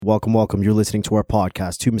Welcome, welcome. You're listening to our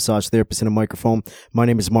podcast, Two Massage Therapists and a Microphone. My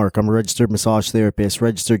name is Mark. I'm a registered massage therapist,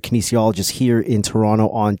 registered kinesiologist here in Toronto,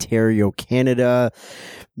 Ontario, Canada.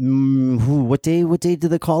 What day did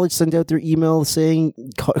the college send out their email saying,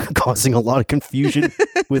 causing a lot of confusion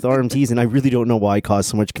with RMTs? And I really don't know why it caused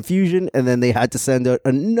so much confusion. And then they had to send out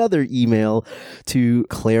another email to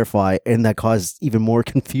clarify, and that caused even more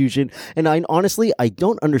confusion. And I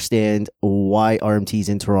don't understand why RMTs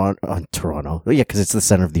in Toronto. Yeah, because it's the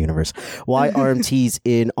center of the universe. Why RMTs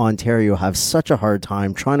in Ontario have such a hard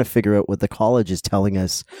time trying to figure out what the college is telling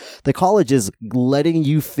us. The college is letting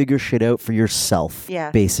you figure shit out for yourself. Yeah,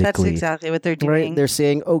 basically. That's exactly what they're doing. Right? They're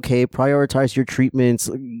saying, okay, prioritize your treatments,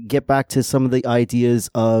 get back to some of the ideas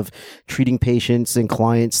of treating patients and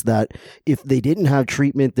clients that if they didn't have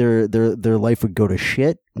treatment, their life would go to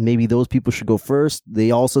shit. Maybe those people should go first.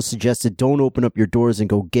 They also suggested don't open up your doors and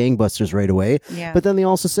go gangbusters right away. Yeah. But then they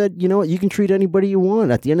also said, you know what, you can treat anybody you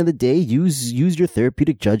want. At the end of the day, use your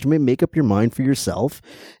therapeutic judgment, make up your mind for yourself,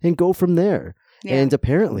 and go from there. Yeah. And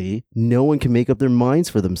apparently, no one can make up their minds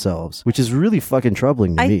for themselves, which is really fucking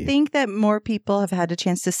troubling to me. I think that more people have had a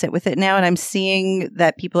chance to sit with it now, and I'm seeing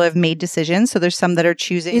that people have made decisions. So there's some that are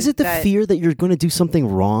choosing. Is it the fear that you're going to do something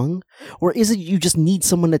wrong? Or is it you just need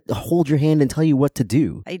someone to hold your hand and tell you what to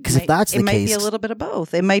do? Because if that's the case... It might be a little bit of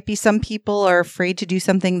both. It might be some people are afraid to do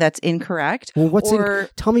something that's incorrect. Well,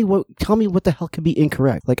 tell me what the hell could be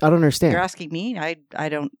incorrect? Like, I don't understand. You're asking me? I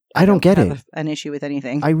don't get it. An issue with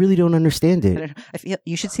anything. I really don't understand it. I feel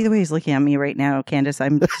you should see the way he's looking at me right now, Candace.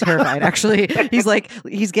 I'm terrified. Actually,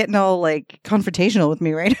 he's getting all like confrontational with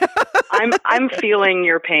me right now. I'm feeling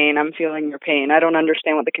your pain. I don't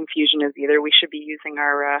understand what the confusion is either. We should be using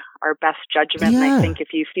our best judgment. Yeah. And I think if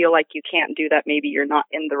you feel like you can't do that, maybe you're not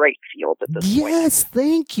in the right field at this point. Yes,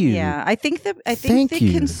 thank you. Yeah, I think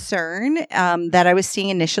the concern that I was seeing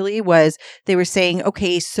initially was they were saying,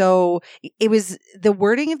 okay, so it was the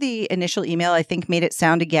wording of the initial email. I think made it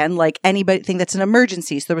sound again like anything that's an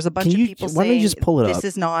emergency. So there was a bunch of people saying, why don't you just pull it up?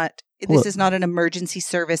 This is not an emergency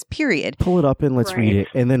service, period. Pull it up and let's read it.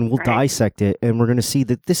 And then we'll dissect it. And we're going to see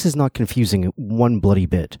that this is not confusing one bloody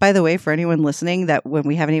bit. By the way, for anyone listening, that when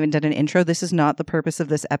we haven't even done an intro, this is not the purpose of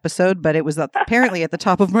this episode, but it was apparently at the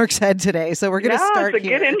top of Mark's head today. So we're going to start it's a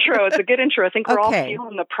good intro. It's a good intro. I think we're all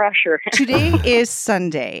feeling the pressure. Today is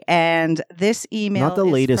Sunday, and this email not the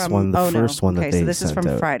latest one, the first one that they so this is from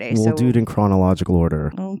out. Friday. We'll do it in chronological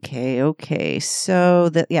order. Okay. So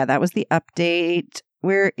that was the update.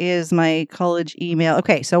 Where is my college email?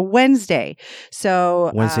 Okay, so Wednesday. So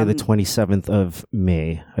Wednesday, the 27th of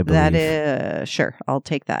May, I believe. That is, sure, I'll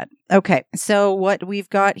take that. Okay, so what we've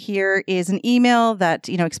got here is an email that,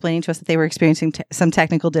 explaining to us that they were experiencing some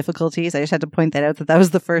technical difficulties. I just had to point that out, that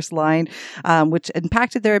was the first line, which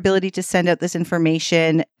impacted their ability to send out this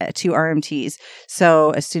information to RMTs.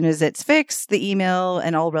 So as soon as it's fixed, the email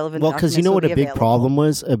and all relevant documents because you know what a big problem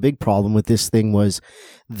was? A big problem with this thing was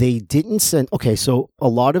they didn't send... Okay, so a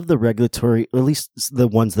lot of the regulatory, at least the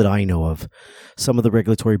ones that I know of, some of the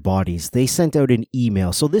regulatory bodies, they sent out an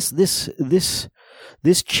email. So this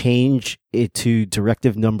change to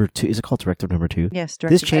Directive Number 2, is it called Directive Number 2? Yes,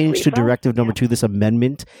 This change to Directive Number 2, this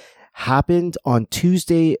amendment happened on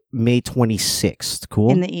Tuesday, May 26th. Cool?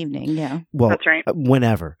 In the evening, yeah. Well, that's right.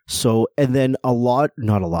 Whenever. So, and then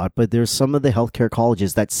not a lot, but there's some of the healthcare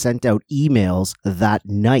colleges that sent out emails that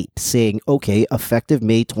night saying, okay, effective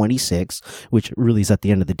May 26th, which really is at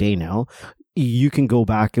the end of the day now, you can go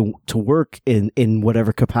back to work in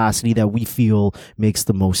whatever capacity that we feel makes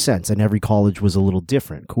the most sense. And every college was a little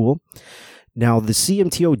different. Cool. Now, the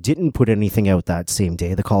CMTO didn't put anything out that same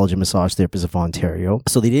day, the College of Massage Therapists of Ontario.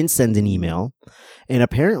 So they didn't send an email. And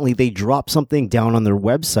apparently they dropped something down on their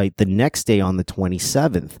website the next day on the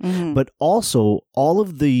 27th. Mm-hmm. But also, all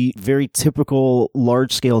of the very typical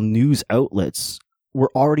large-scale news outlets were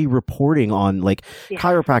already reporting on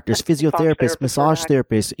chiropractors, physiotherapists, massage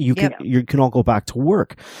therapists. You can all go back to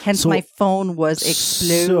work. Hence, my phone was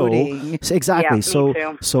exploding. So exactly.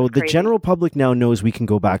 Yeah, so the general public now knows we can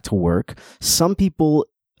go back to work. Some people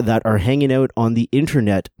that are hanging out on the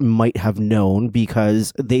internet might have known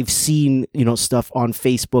because they've seen, stuff on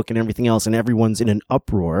Facebook and everything else, and everyone's in an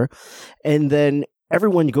uproar. And then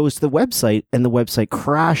everyone goes to the website and the website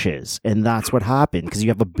crashes. And that's what happened because you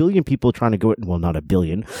have a billion people trying to go, well, not a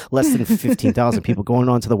billion, less than 15,000 people going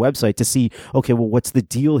onto the website to see, okay, well, what's the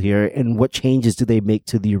deal here? And what changes do they make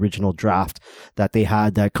to the original draft that they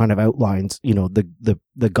had that kind of outlines, the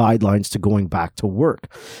the guidelines to going back to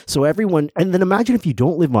work. So everyone, and then imagine if you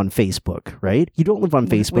don't live on Facebook, right? You don't live on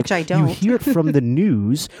Facebook. Which I don't. You hear it from the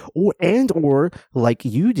news or like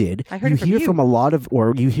you did, I heard you it from hear you. from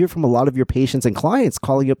a lot of your patients and clients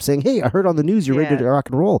calling up saying, hey, I heard on the news you're ready to rock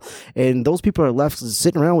and roll. And those people are left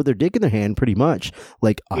sitting around with their dick in their hand pretty much.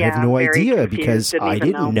 Like, I have no idea because I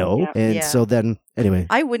didn't know. Yeah. And so then, anyway.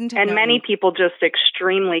 I wouldn't have And known. many people just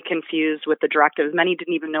extremely confused with the directives. Many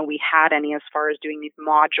didn't even know we had any as far as doing these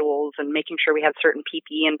modules and making sure we had certain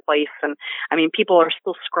PPE in place. And I mean, people are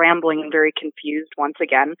still scrambling and very confused once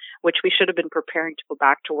again, which we should have been preparing to go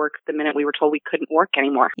back to work the minute we were told we couldn't work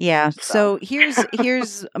anymore. Yeah. So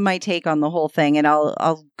here's my take on the whole thing, and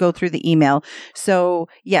I'll go through the email. So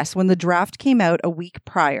yes, when the draft came out a week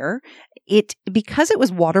prior, because it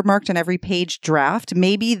was watermarked on every page draft,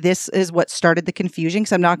 maybe this is what started the confusion.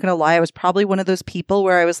 Because I'm not going to lie, I was probably one of those people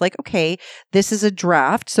where I was like, okay, this is a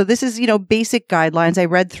draft. So this is, basic guidelines. I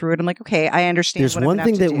read through it. I'm like, okay, I understand. There's one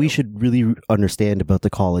thing that we should really understand about the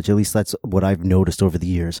college. At least that's what I've noticed over the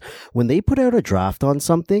years. When they put out a draft on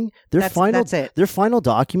something, their final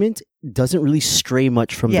document doesn't really stray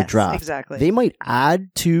much from the draft. Exactly. They might add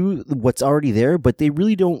to what's already there, but they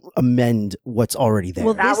really don't amend what's already there.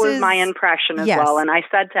 Well, that was my impression as well. And I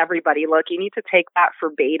said to everybody, look, you need to take that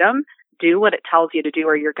verbatim, do what it tells you to do,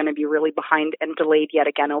 or you're going to be really behind and delayed yet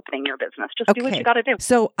again opening your business. Just do what you got to do.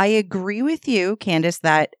 So I agree with you, Candace,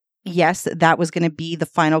 that yes, that was going to be the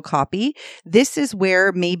final copy. This is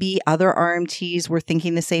where maybe other RMTs were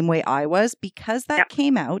thinking the same way I was, because that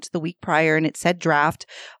came out the week prior and it said draft.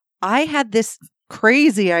 I had this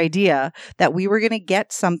crazy idea that we were going to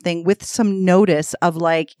get something with some notice of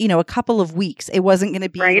a couple of weeks. It wasn't going to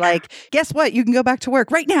be like, guess what? You can go back to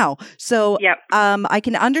work right now. So I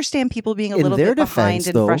can understand people being a little bit behind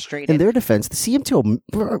and frustrated. In their defense, the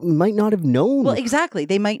CMTO might not have known. Well, exactly.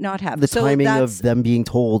 They might not have. The timing of them being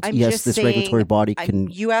told, yes, this regulatory body can...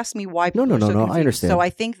 You asked me why people are so confused. I understand. So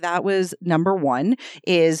I think that was number one,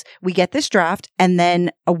 is we get this draft, and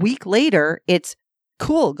then a week later, it's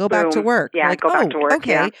cool, go back to work. Yeah, go back to work.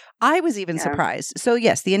 Okay. Yeah. I was even surprised. So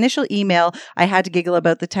yes, the initial email, I had to giggle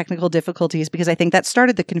about the technical difficulties because I think that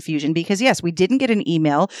started the confusion, because yes, we didn't get an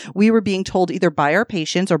email. We were being told either by our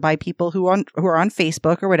patients or by people who are on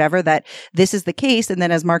Facebook or whatever that this is the case. And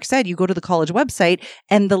then as Mark said, you go to the college website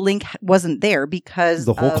and the link wasn't there because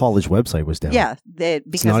the whole college website was down. Yeah.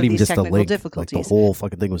 Because of these technical difficulties. Like the whole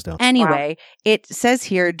fucking thing was down. Anyway, It says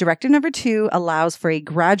here, Directive number 2 allows for a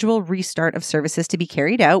gradual restart of services to be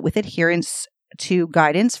carried out with adherence to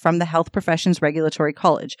guidance from the Health Professions Regulatory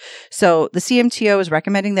College. So the CMTO is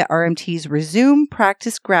recommending that RMTs resume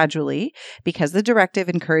practice gradually because the directive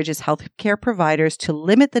encourages healthcare providers to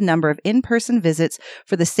limit the number of in-person visits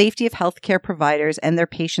for the safety of healthcare providers and their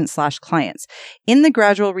patients/clients. In the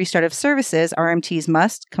gradual restart of services, RMTs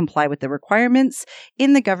must comply with the requirements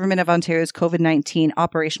in the Government of Ontario's COVID-19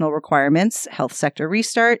 operational requirements, Health Sector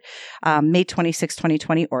Restart, May 26,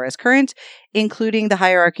 2020, or as current, including the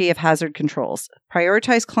hierarchy of hazard controls.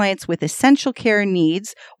 Prioritize clients with essential care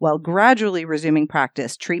needs while gradually resuming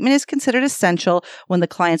practice. Treatment is considered essential when the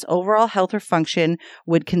client's overall health or function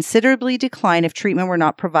would considerably decline if treatment were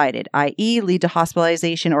not provided, i.e. lead to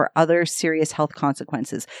hospitalization or other serious health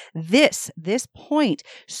consequences. This point,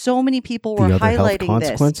 so many people were highlighting health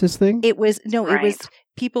consequences thing? It was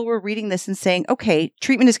people were reading this and saying, okay,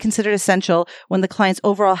 treatment is considered essential when the client's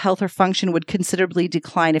overall health or function would considerably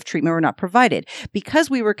decline if treatment were not provided. Because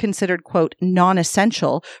we were considered, quote,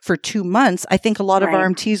 non-essential for 2 months, I think a lot of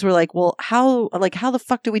RMTs were like, well, how the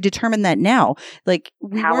fuck do we determine that now? Like,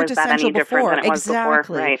 we weren't essential before.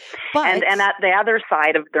 Exactly. Right. But, and at the other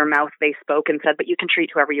side of their mouth, they spoke and said, but you can treat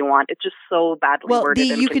whoever you want. It's just so badly worded.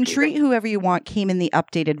 Well, you can treat whoever you want came in the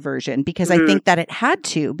updated version because I think that it had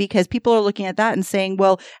to, because people are looking at that and saying,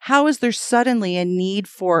 well, how is there suddenly a need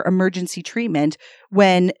for emergency treatment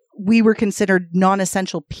when we were considered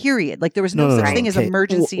non-essential, period? Like there was no such thing as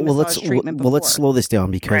emergency massage treatment before. Well, let's slow this down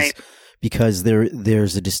because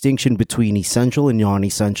there's a distinction between essential and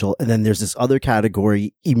non-essential, and then there's this other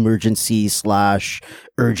category,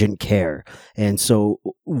 emergency/urgent care. And so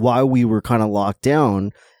while we were kind of locked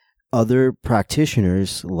down, other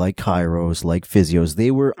practitioners like chiros, like physios, they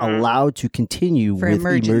were allowed to continue with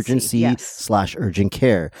emergency/urgent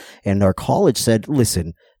care. And our college said,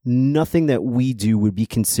 listen, nothing that we do would be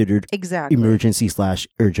considered Exactly.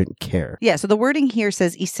 emergency/urgent care. Yeah. So the wording here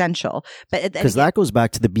says essential, but Because that goes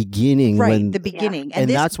back to the beginning, the beginning, and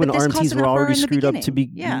that's when RMTs were already screwed up to be.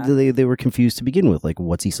 Yeah. They were confused to begin with, like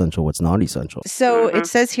what's essential, what's not essential. So it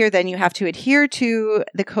says here, then you have to adhere to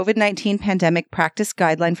the COVID-19 pandemic practice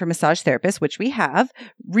guideline for massage therapists, which we have.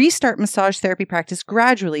 Restart massage therapy practice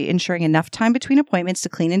gradually, ensuring enough time between appointments to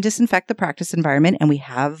clean and disinfect the practice environment, and we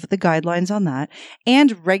have the guidelines on that.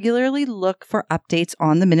 And regularly look for updates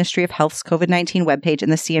on the Ministry of Health's COVID-19 webpage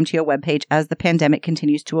and the CMTO webpage as the pandemic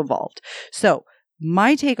continues to evolve. So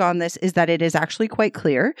my take on this is that it is actually quite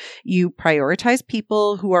clear. You prioritize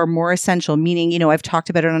people who are more essential, meaning, I've talked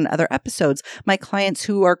about it on other episodes. My clients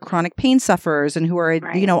who are chronic pain sufferers and who are,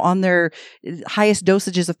 on their highest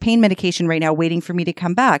dosages of pain medication right now, waiting for me to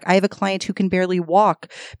come back. I have a client who can barely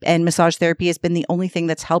walk, and massage therapy has been the only thing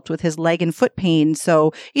that's helped with his leg and foot pain.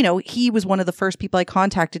 So, he was one of the first people I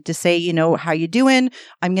contacted to say, how you doing?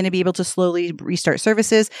 I'm going to be able to slowly restart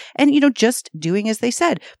services. And, just doing as they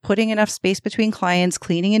said, putting enough space between clients,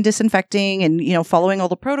 cleaning and disinfecting, and following all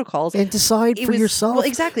the protocols, and decide for yourself. Well,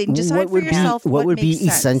 exactly. Decide for yourself what would be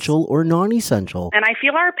sense. essential or non-essential. And I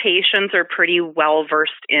feel our patients are pretty well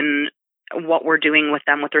versed in what we're doing with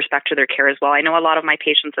them with respect to their care as well. I know a lot of my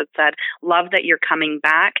patients have said, love that you're coming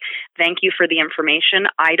back. Thank you for the information.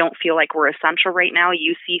 I don't feel like we're essential right now.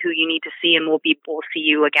 You see who you need to see, and we'll see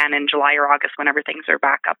you again in July or August whenever things are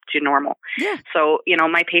back up to normal. Yeah. So,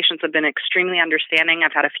 my patients have been extremely understanding.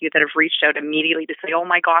 I've had a few that have reached out immediately to say, oh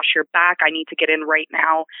my gosh, you're back. I need to get in right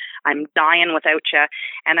now. I'm dying without you.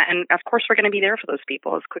 And of course, we're going to be there for those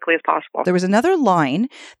people as quickly as possible. There was another line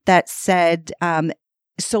that said,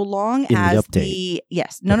 so long as not in the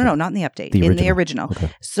update, in the original.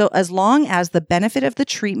 Okay. So as long as the benefit of the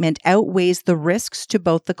treatment outweighs the risks to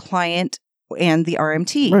both the client and the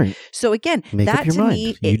RMT. Right. So again, that to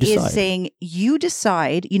me is saying you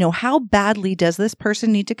decide, how badly does this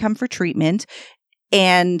person need to come for treatment,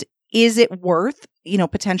 and is it worth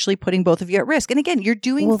potentially putting both of you at risk? And again, you're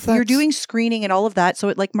doing screening and all of that.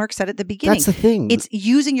 So like Mark said at the beginning, that's the thing. It's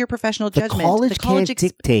using your professional judgment. The college can't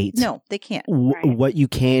dictate. No, they can't. What you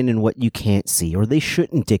can and what you can't see, or they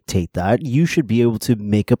shouldn't dictate that. You should be able to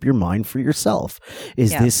make up your mind for yourself.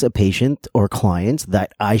 Is this a patient or client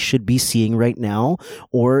that I should be seeing right now,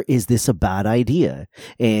 or is this a bad idea?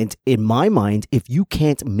 And in my mind, if you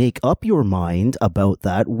can't make up your mind about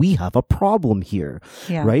that, we have a problem here,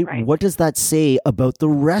 right? What does that say about the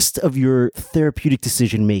rest of your therapeutic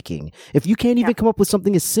decision making? If you can't even come up with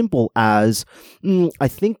something as simple as, I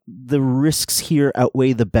think the risks here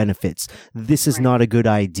outweigh the benefits. This is not a good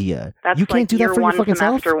idea. That's you can't do that for your fucking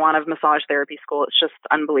self. Semester one of massage therapy school. It's just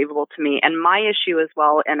unbelievable to me. And my issue as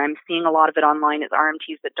well, and I'm seeing a lot of it online, is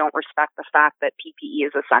RMTs that don't respect the fact that PPE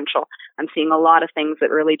is essential. I'm seeing a lot of things that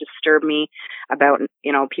really disturb me about,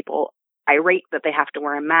 people irate that they have to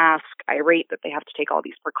wear a mask, irate that they have to take all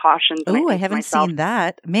these precautions. Oh, I haven't seen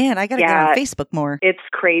that. Man, I got to get on Facebook more. It's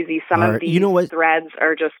crazy. Some of these threads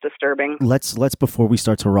are just disturbing. Let's before we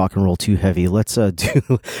start to rock and roll too heavy, let's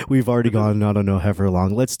do, we've already gone, I don't know, however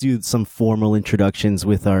long. Let's do some formal introductions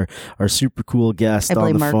with our super cool guest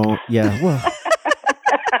on the phone. Yeah, well,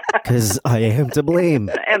 because I am to blame.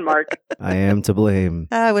 And Mark. I am to blame.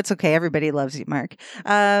 Oh, it's okay. Everybody loves you, Mark.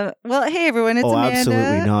 Well, hey, everyone. It's Amanda.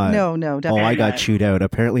 Absolutely not. No, definitely I got chewed out.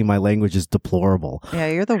 Apparently, my language is deplorable. Yeah,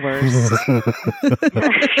 you're the worst.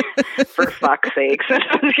 For fuck's sakes.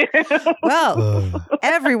 Well,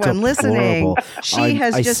 everyone listening, she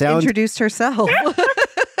has introduced herself.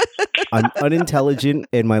 I'm unintelligent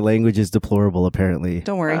and my language is deplorable, apparently.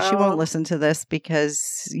 Don't worry. She won't listen to this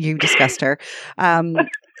because you discussed her.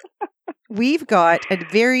 We've got a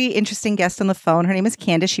very interesting guest on the phone. Her name is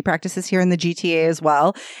Candace. She practices here in the GTA as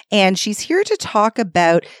well. And she's here to talk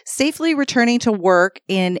about safely returning to work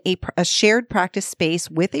in a shared practice space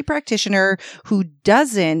with a practitioner who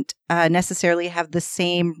doesn't necessarily have the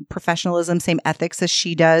same professionalism, same ethics as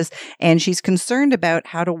she does. And she's concerned about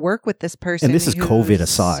how to work with this person. And this is COVID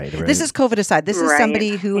aside, right? This is COVID aside. This is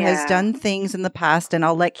somebody who has done things in the past, and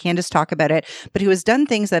I'll let Candace talk about it, but who has done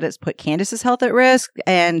things that has put Candace's health at risk,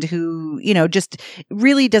 and who, just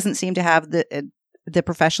really doesn't seem to have the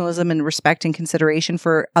professionalism and respect and consideration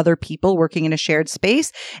for other people working in a shared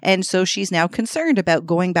space. And so she's now concerned about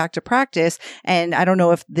going back to practice. And I don't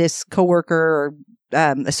know if this coworker or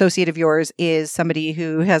associate of yours is somebody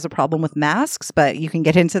who has a problem with masks, but you can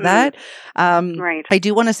get into that. Right. I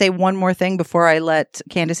do want to say one more thing before I let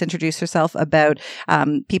Candace introduce herself about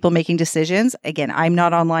people making decisions. Again, I'm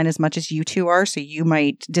not online as much as you two are, so you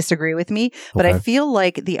might disagree with me, but I feel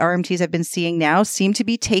like the RMTs I've been seeing now seem to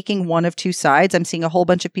be taking one of two sides. I'm seeing a whole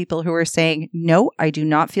bunch of people who are saying, no, I do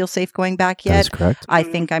not feel safe going back yet. That's correct. I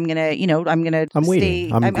think I'm going to, I'm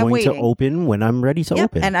waiting. I'm going waiting to open when I'm ready to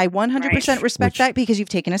open. And I 100% respect that because you've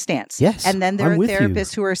taken a stance. Yes. And then there are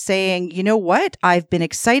therapists who are saying, you know what? I've been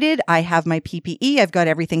excited. I have my PPE. I've got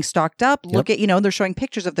everything stocked up. Look at, they're showing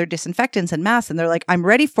pictures of their disinfectants and masks and they're like, I'm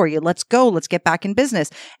ready for you. Let's go. Let's get back in business.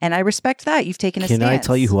 And I respect that. You've taken a stance. Can I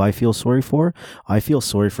tell you who I feel sorry for? I feel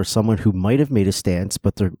sorry for someone who might have made a stance,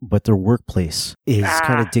 but their workplace is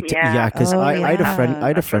kind of dictating. Yeah, because I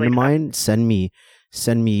had a friend of mine send me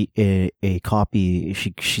a copy.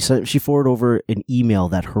 She forwarded over an email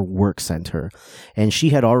that her work sent her, and she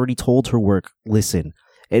had already told her work, listen.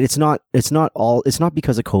 And it's not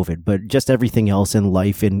because of COVID, but just everything else in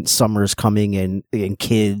life, and summer's coming and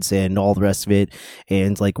kids and all the rest of it.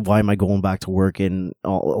 And like, why am I going back to work and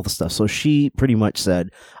all the stuff? So she pretty much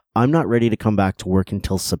said, I'm not ready to come back to work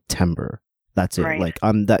until September. That's it. Right. Like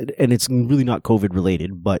and it's really not COVID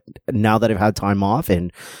related, but now that I've had time off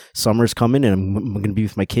and summer's coming and I'm going to be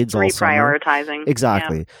with my kids all summer. Reprioritizing.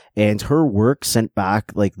 Exactly. Yeah. And her work sent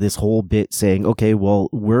back like this whole bit saying, okay, well,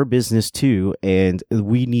 we're a business too, and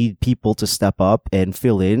we need people to step up and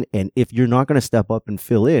fill in. And if you're not going to step up and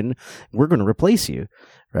fill in, we're going to replace you.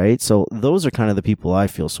 Right. So those are kind of the people I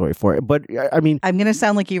feel sorry for. But I mean, I'm going to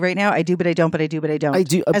sound like you right now. I do, but I don't, but I do, but I don't. I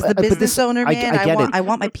do. As the business owner, man, I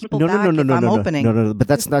want my people back if I'm opening. No. But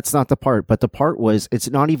that's not the part. But the part was, it's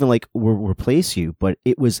not even like we'll replace you, but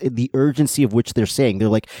it was the urgency of which they're saying. They're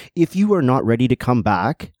like, if you are not ready to come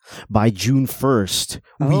back by June 1st,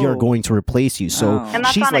 we are going to replace you. So and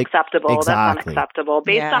that's she's unacceptable. Like, exactly. That's unacceptable.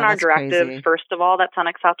 Based on our directives, crazy. First of all, that's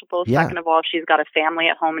unacceptable. Yeah. Second of all, she's got a family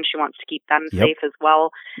at home and she wants to keep them safe as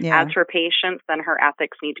well. Yeah. As her patients, then her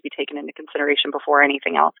ethics need to be taken into consideration before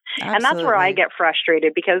anything else. Absolutely. And that's where I get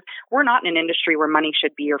frustrated, because we're not in an industry where money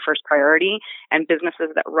should be your first priority, and businesses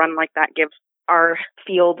that run like that give our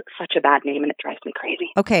field such a bad name, and it drives me crazy.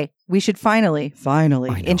 Okay, we should finally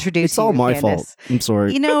introduce It's all my Candace. fault. I'm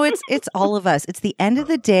sorry. It's all of us. It's the end of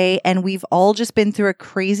the day, and we've all just been through a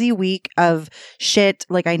crazy week of shit.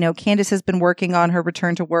 Like, I know Candace has been working on her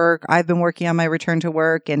return to work. I've been working on my return to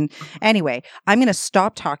work. And anyway, I'm going to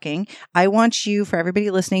stop talking. I want you, for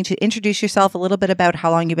everybody listening, to introduce yourself, a little bit about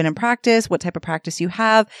how long you've been in practice, what type of practice you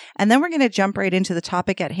have, and then we're going to jump right into the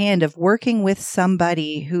topic at hand of working with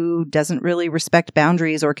somebody who doesn't really respect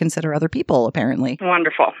boundaries or consider other people, apparently.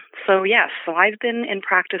 Wonderful. So yes, I've been in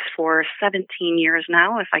practice for 17 years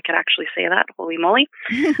now, if I could actually say that. Holy moly.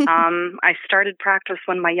 I started practice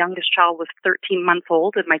when my youngest child was 13 months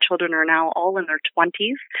old, and my children are now all in their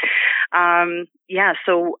 20s.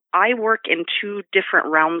 So I work in two different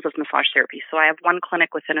realms of massage therapy. So I have one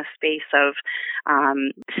clinic within a space of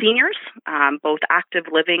seniors, both active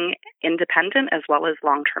living independent as well as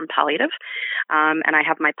long-term palliative. And I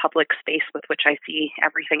have my public space with which I see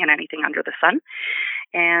everything and anything under the sun.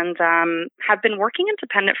 And have been working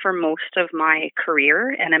independent for most of my career,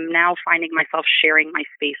 and am now finding myself sharing my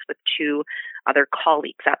space with two other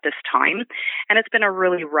colleagues at this time. And it's been a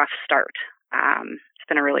really rough start.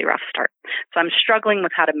 So I'm struggling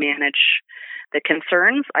with how to manage the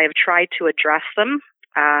concerns. I have tried to address them.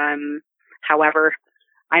 However,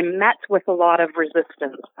 I'm met with a lot of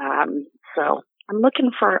resistance. So I'm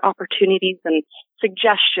looking for opportunities and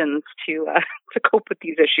suggestions to cope with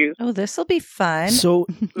these issues. Oh, this will be fun. So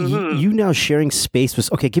you now sharing space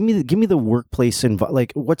with, okay, give me the workplace and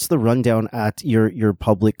like, what's the rundown at your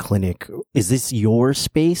public clinic? Is this your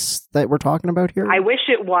space that we're talking about here? I wish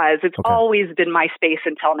it was. It's always been my space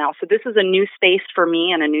until now. So this is a new space for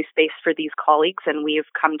me and a new space for these colleagues, and we've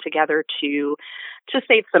come together to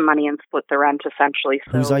save some money and split the rent, essentially.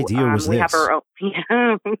 So, whose idea was we this? Have our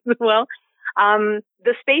own, well,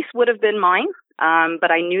 the space would have been mine,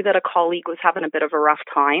 but I knew that a colleague was having a bit of a rough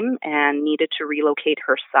time and needed to relocate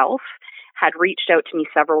herself. Had reached out to me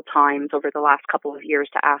several times over the last couple of years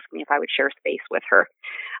to ask me if I would share space with her.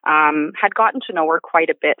 Had gotten to know her quite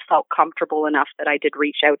a bit, felt comfortable enough that I did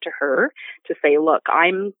reach out to her to say, look,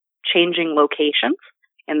 I'm changing locations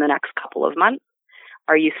in the next couple of months.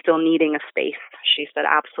 Are you still needing a space? She said,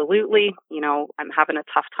 absolutely. I'm having a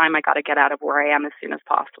tough time. I got to get out of where I am as soon as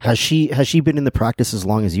possible. Has she been in the practice as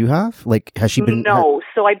long as you have? Like, has she been? No.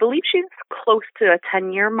 So I believe she's close to a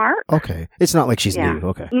 10-year mark. Okay. It's not like she's new.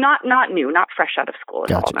 Okay. Not new, not fresh out of school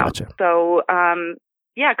at all. Gotcha. So,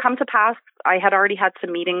 come to pass, I had already had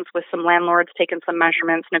some meetings with some landlords, taken some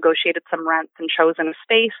measurements, negotiated some rents, and chosen a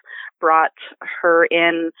space, brought her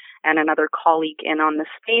in and another colleague in on the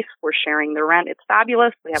space. We're sharing the rent. It's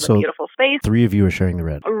fabulous. We have a beautiful space. 3 of you are sharing the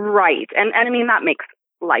rent. Right. And I mean, that makes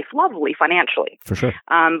life lovely financially. For sure.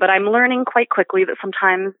 But I'm learning quite quickly that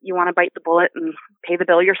sometimes you want to bite the bullet and pay the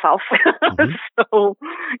bill yourself. Mm-hmm. So,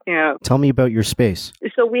 yeah. Tell me about your space.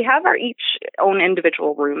 So we have our each own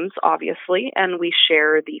individual rooms, obviously, and we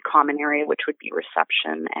share the common area, which would be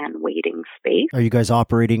reception and waiting space. Are you guys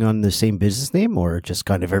operating on the same business name, or just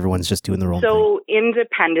kind of everyone's just doing their own thing? So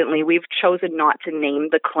independently, we've chosen not to name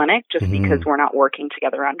the clinic just because we're not working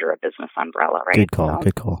together under a business umbrella, right? Good call.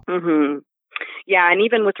 Good call. Mm-hmm. Yeah, and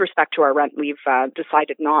even with respect to our rent, we've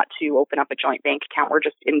decided not to open up a joint bank account. We're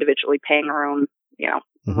just individually paying our own,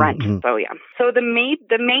 rent. Mm-hmm. So yeah. So the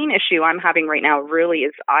main issue I'm having right now really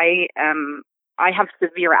is I have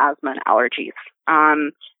severe asthma and allergies.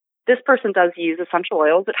 This person does use essential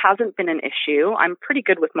oils. It hasn't been an issue. I'm pretty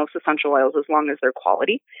good with most essential oils as long as they're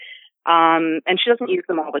quality. And she doesn't use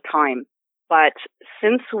them all the time. But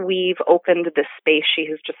since we've opened this space, she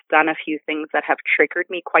has just done a few things that have triggered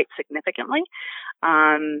me quite significantly.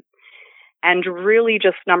 And really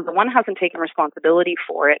just, number one, hasn't taken responsibility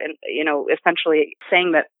for it. And, essentially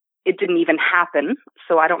saying that it didn't even happen.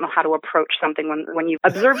 So I don't know how to approach something when you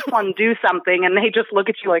observe someone do something and they just look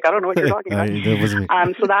at you like, I don't know what you're talking about. That wasn't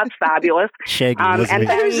me. So that's fabulous. Shaggy, and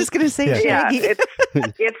then, I was just going to say Shaggy.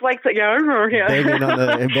 It's like,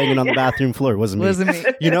 banging on the bathroom floor. Wasn't me.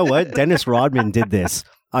 You know what? Dennis Rodman did this.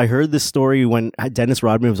 I heard this story when Dennis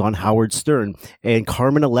Rodman was on Howard Stern, and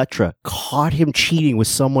Carmen Electra caught him cheating with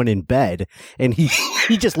someone in bed, and he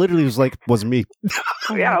just literally was like, "Wasn't me."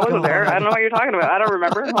 Yeah, I wasn't there. I don't know what you're talking about. I don't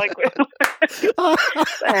remember. Like, what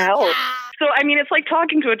the hell? So, I mean, it's like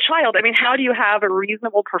talking to a child. I mean, how do you have a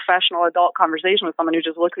reasonable, professional, adult conversation with someone who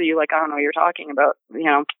just looks at you like, I don't know what you're talking about,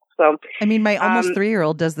 So, I mean, my almost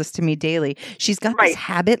 3-year-old does this to me daily. She's got this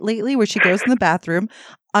habit lately where she goes in the bathroom,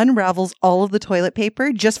 unravels all of the toilet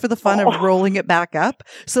paper just for the fun of rolling it back up.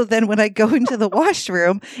 So then when I go into the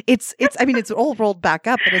washroom, it's all rolled back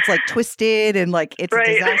up, but it's like twisted and like it's a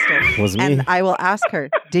disaster. Wasn't and me. I will ask her,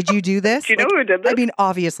 did you do this? Do you know who did this? I mean,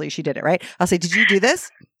 obviously she did it, right? I'll say, did you do this?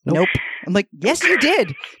 Nope. I'm like, yes, you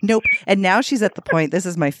did. Nope. And now she's at the point, this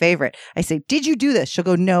is my favorite. I say, did you do this? She'll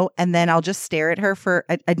go, no. And then I'll just stare at her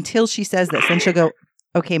until she says this. And she'll go,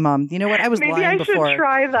 okay, Mom, you know what? I was lying before. Maybe I should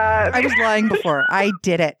try that. I was lying before. I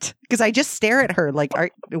did it. Because I just stare at her like,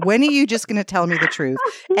 when are you just going to tell me the truth?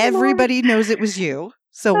 Everybody knows it was you.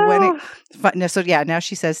 So now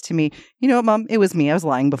she says to me, you know what, Mom, it was me. I was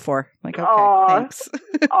lying before. I'm like, okay, thanks.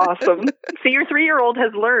 Awesome. See, your 3-year-old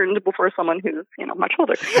has learned before someone who's, much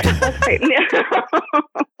older. That's great.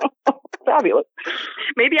 Fabulous.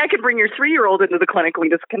 Maybe I could bring your 3-year-old into the clinic. We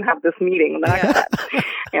just can have this meeting.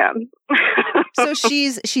 Yeah. So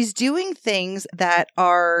she's doing things that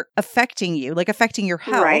are affecting you, like affecting your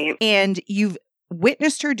health. Right. And you've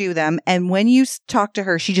witnessed her do them, and when you talk to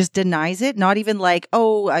her, she just denies it. Not even like,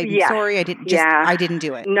 "Oh, I'm sorry, I didn't." I didn't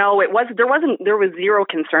do it. No, it was. There was zero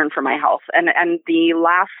concern for my health, and the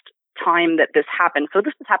last time that this happened. So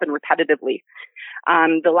this has happened repetitively.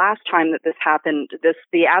 The last time that this happened,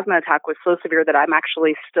 the asthma attack was so severe that I'm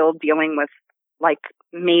actually still dealing with like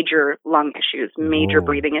major lung issues, major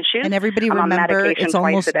breathing issues. And everybody remember, it's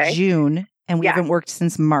almost June. And we haven't worked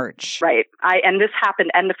since March. Right. And this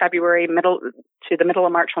happened end of February, middle to the middle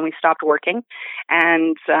of March when we stopped working.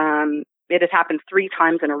 And it had happened 3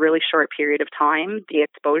 times in a really short period of time, the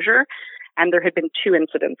exposure. And there had been 2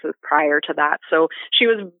 incidences prior to that. So she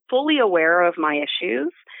was fully aware of my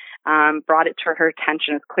issues, brought it to her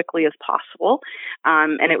attention as quickly as possible.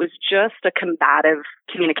 And it was just a combative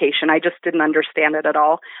communication. I just didn't understand it at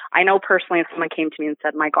all. I know personally if someone came to me and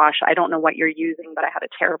said, my gosh, I don't know what you're using, but I had a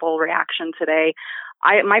terrible reaction today.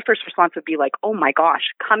 My first response would be like, oh my gosh,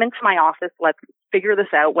 come into my office. Let's figure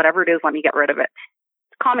this out. Whatever it is, let me get rid of it.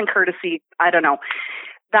 Common courtesy. I don't know.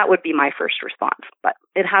 That would be my first response, but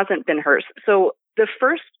it hasn't been hers. So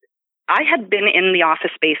I had been in the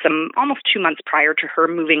office space almost 2 months prior to her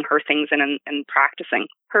moving her things in and practicing.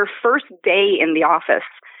 Her first day in the office,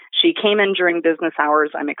 she came in during business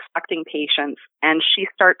hours. I'm expecting patients, and she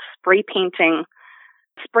starts spray paint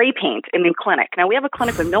in the clinic. Now, we have a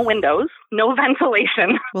clinic with no windows, no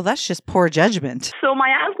ventilation. Well, that's just poor judgment. So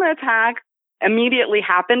my asthma attack immediately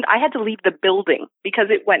happened. I had to leave the building because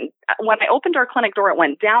when I opened our clinic door, it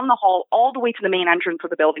went down the hall all the way to the main entrance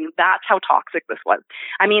of the building. That's how toxic this was.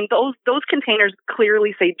 I mean, those containers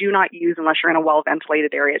clearly say do not use unless you're in a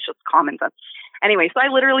well-ventilated area. It's just common sense. Anyway, so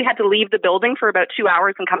I literally had to leave the building for about 2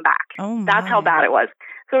 hours and come back. Oh my. That's how bad it was.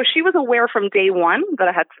 So she was aware from day one that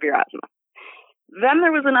I had severe asthma. Then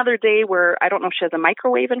there was another day where, I don't know if she has a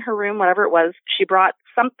microwave in her room, whatever it was, she brought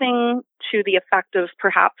something to the effect of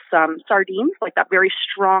perhaps sardines, like that very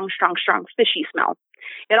strong fishy smell.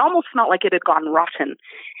 It almost smelled like it had gone rotten.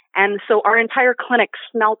 And so our entire clinic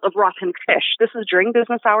smelled of rotten fish. This is during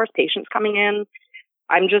business hours, patients coming in.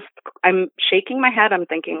 I'm shaking my head. I'm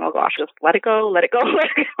thinking, oh gosh, just let it go, let it go, let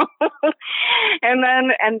it go.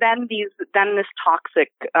 and then this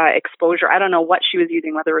toxic exposure. I don't know what she was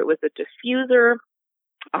using, whether it was a diffuser,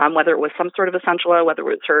 whether it was some sort of essential oil, whether it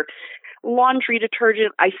was her laundry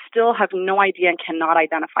detergent. I still have no idea and cannot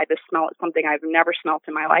identify this smell. It's something I've never smelled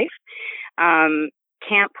in my life.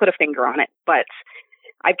 Can't put a finger on it, but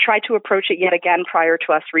I've tried to approach it yet again prior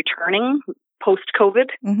to us returning post-COVID,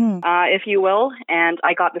 if you will, and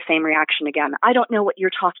I got the same reaction again. I don't know what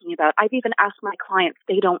you're talking about. I've even asked my clients,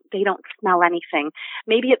 they don't smell anything.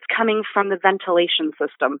 Maybe it's coming from the ventilation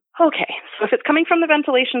system. Okay, so if it's coming from the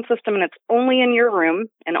ventilation system and it's only in your room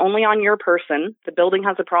and only on your person, the building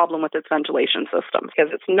has a problem with its ventilation system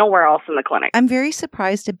because it's nowhere else in the clinic. I'm very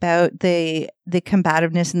surprised about the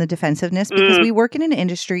combativeness and the defensiveness because we work in an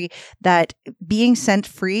industry that being scent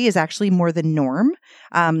free is actually more the norm.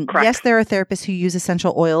 Yes, there are therapists who use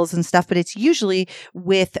essential oils and stuff, but it's usually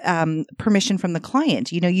with permission from the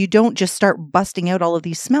client. You know, you don't just start busting out all of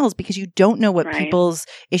these smells because you don't know what people's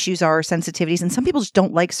issues are or sensitivities. And some people just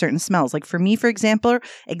don't like certain smells. Like for me, for example,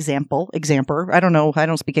 I don't know. I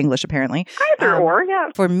don't speak English apparently. Either or, yeah.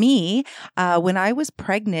 For me, when I was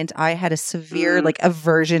pregnant, I had a severe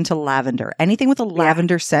aversion to lavender. Anything with a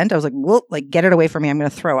lavender scent, I was like, whoa, get it away from me. I'm going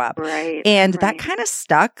to throw up. And that kind of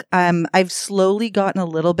stuck. I've slowly gotten a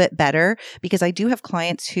little bit better because I do have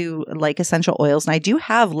clients who like essential oils and I do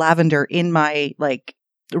have lavender in my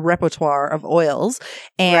repertoire of oils.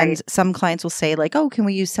 And some clients will say oh, can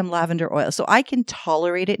we use some lavender oil? So I can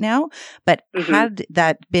tolerate it now. But had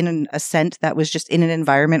that been a scent that was just in an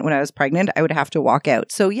environment when I was pregnant, I would have to walk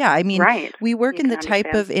out. So yeah, I mean, we work in the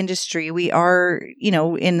type of industry. We are,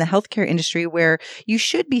 in the healthcare industry where you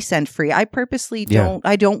should be scent free. I purposely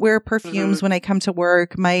don't wear perfumes when I come to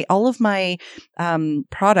work. All of my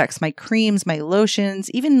products, my creams, my lotions,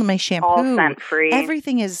 even my shampoo, all scent free.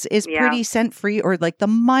 Everything is pretty scent free or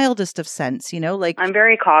the mildest of scents, I'm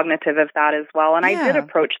very cognitive of that as well. And I did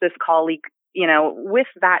approach this colleague, with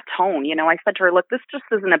that tone. I said to her, look, this just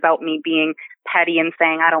isn't about me being petty and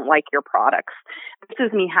saying I don't like your products. This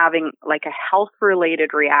is me having a health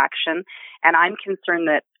related reaction. And I'm concerned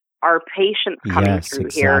that our patients coming through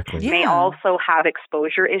here may also have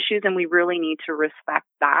exposure issues, and we really need to respect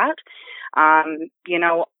that.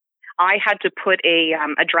 I had to put a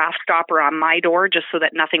draft stopper on my door just so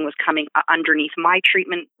that nothing was coming underneath my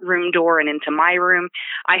treatment room door and into my room.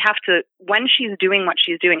 I have to, when she's doing what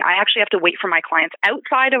she's doing, I actually have to wait for my clients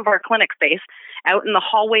outside of our clinic space, out in the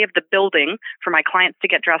hallway of the building, for my clients to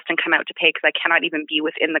get dressed and come out to pay because I cannot even be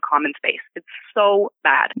within the common space. It's so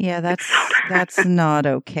bad. Yeah, that's not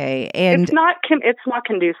okay. And it's not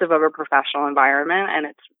conducive of a professional environment, and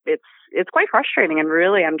it's quite frustrating. And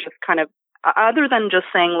really, I'm just kind of, other than just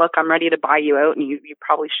saying, look, I'm ready to buy you out and you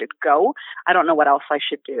probably should go, I don't know what else I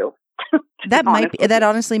should do. That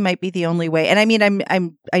honestly might be the only way. And I mean,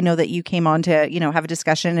 I know that you came on to, have a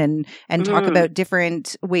discussion and talk about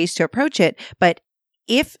different ways to approach it, but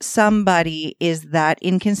if somebody is that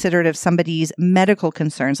inconsiderate of somebody's medical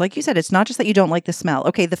concerns, like you said, it's not just that you don't like the smell.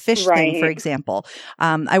 Okay, the fish thing, for example.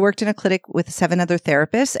 I worked in a clinic with 7 other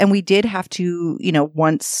therapists, and we did have to,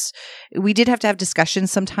 have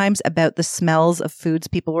discussions sometimes about the smells of foods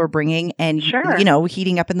people were bringing and,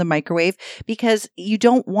 heating up in the microwave, because you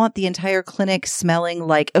don't want the entire clinic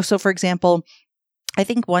smelling so for example, I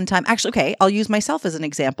think one time, actually, okay, I'll use myself as an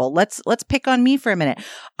example. Let's pick on me for a minute.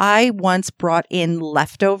 I once brought in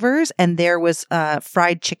leftovers and there was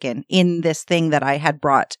fried chicken in this thing that I had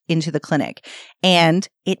brought into the clinic, and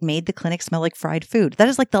it made the clinic smell like fried food. That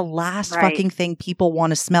is the last fucking thing people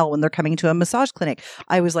want to smell when they're coming to a massage clinic.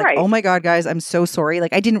 I was like, oh my God, guys, I'm so sorry.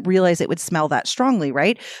 I didn't realize it would smell that strongly,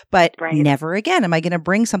 right? But never again am I going to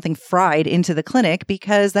bring something fried into the clinic,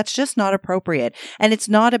 because that's just not appropriate. And it's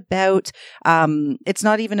not about, it's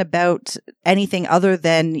not even about anything other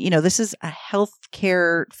than, this is a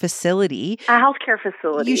healthcare facility.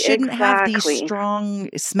 You shouldn't have these strong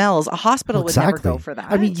smells. A hospital would never go for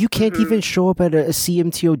that. I mean, you can't even show up at a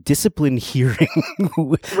CMTO discipline hearing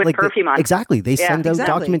with perfume on. Exactly. They send out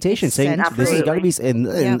documentation saying this has got to be,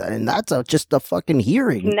 and that's just a fucking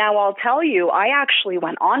hearing. Now, I'll tell you, I actually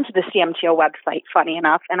went onto the CMTO website, funny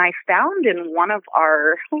enough, and I found in one of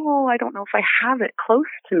our, I don't know if I have it close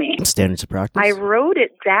to me. Standards of practice? I wrote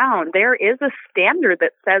it down. There is a standard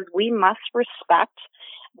that says we must respect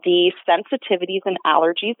the sensitivities and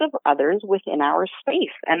allergies of others within our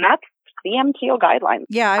space. And that's the MTO guidelines.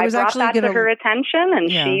 Yeah, I was brought that to her attention,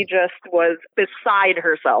 and she just was beside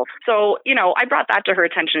herself. So, I brought that to her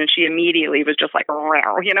attention, and she immediately was just like,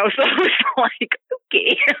 wow, so it was like,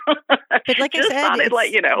 okay. But like I said, I'd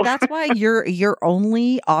let you know. That's why your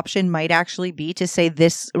only option might actually be to say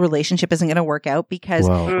this relationship isn't going to work out, because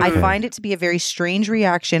I find it to be a very strange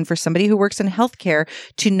reaction for somebody who works in healthcare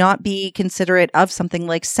to not be considerate of something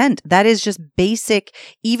like scent. That is just basic,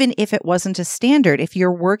 even if it wasn't a standard. If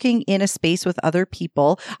you're working in a space with other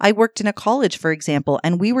people, I worked in a college, for example,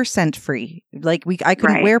 and we were scent free. Like I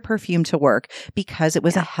couldn't wear perfume to work because it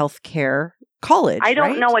was a healthcare college. I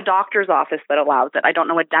don't know a doctor's office that allows it. I don't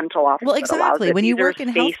know a dental office that allows it. When you These work are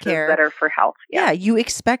in spaces healthcare that are for health. Yeah, you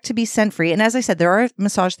expect to be scent free. And as I said, there are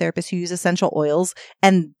massage therapists who use essential oils,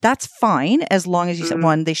 and that's fine as long as you said,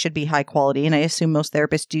 one, they should be high quality. And I assume most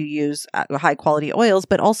therapists do use high quality oils,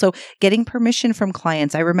 but also getting permission from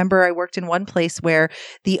clients. I remember I worked in one place where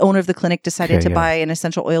the owner of the clinic decided to buy an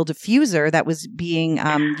essential oil diffuser that was being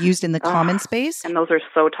used in the common space. And those are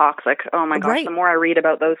so toxic. Oh my gosh. The more I read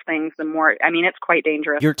about those things, the more, it's quite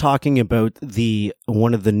dangerous. You're talking about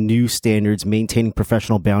one of the new standards, maintaining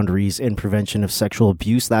professional boundaries and prevention of sexual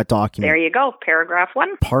abuse. That document. There you go. Paragraph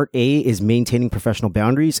 1. Part A is maintaining professional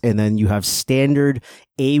boundaries, and then you have standard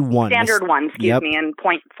A1. Standard 1, excuse me, and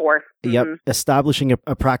point 4. Yep. Establishing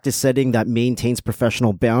a practice setting that maintains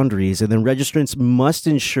professional boundaries. And then registrants must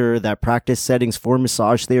ensure that practice settings for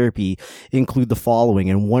massage therapy include the following.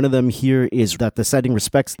 And one of them here is that the setting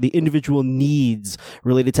respects the individual needs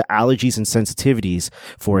related to allergies and sensitivities.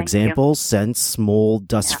 For example, scents, mold,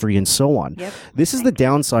 dust-free, and so on. Yep. This is the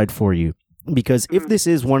downside for you, because if this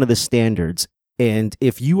is one of the standards, and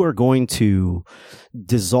if you are going to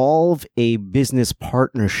dissolve a business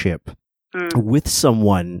partnership with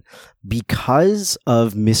someone because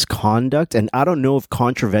of misconduct, and I don't know if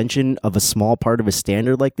contravention of a small part of a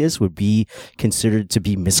standard like this would be considered to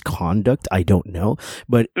be misconduct. I don't know.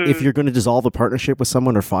 But if you're going to dissolve a partnership with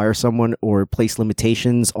someone or fire someone or place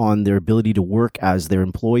limitations on their ability to work as their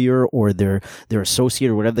employer or their associate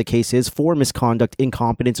or whatever the case is for misconduct,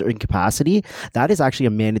 incompetence, or incapacity, that is actually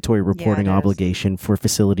a mandatory reporting obligation for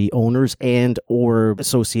facility owners and or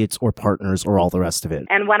associates or partners or all the rest of it.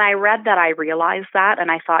 And when I read that, I realized that, and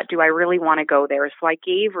I thought, do I really want to go there? So I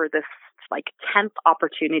gave her this 10th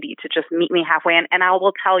opportunity to just meet me halfway. And I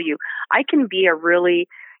will tell you, I can be a really,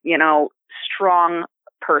 strong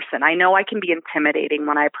person. I know I can be intimidating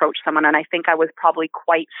when I approach someone, and I think I was probably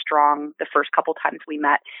quite strong the first couple times we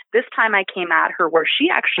met. This time I came at her where she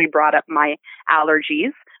actually brought up my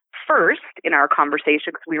allergies first in our conversation,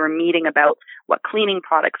 because we were meeting about what cleaning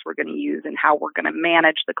products we're going to use and how we're going to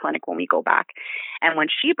manage the clinic when we go back. And when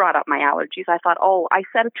she brought up my allergies, I thought, I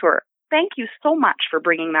said to her, thank you so much for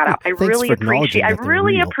bringing that up. I really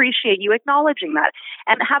appreciate you acknowledging that.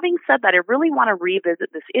 And having said that, I really want to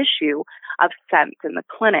revisit this issue of scent in the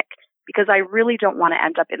clinic, because I really don't want to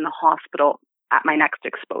end up in the hospital at my next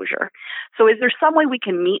exposure. So is there some way we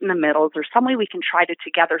can meet in the middle? Is there some way we can try to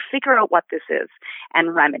together figure out what this is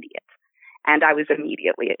and remedy it? And I was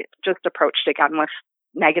immediately just approached again with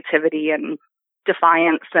negativity and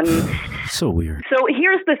defiance and so weird. So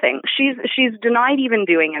here's the thing. She's denied even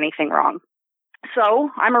doing anything wrong. So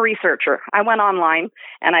I'm a researcher. I went online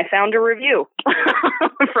and I found a review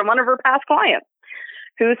from one of her past clients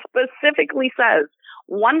who specifically says,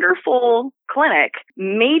 wonderful clinic,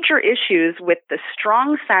 major issues with the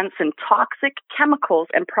strong scents and toxic chemicals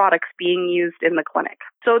and products being used in the clinic.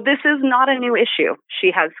 So this is not a new issue.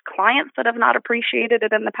 She has clients that have not appreciated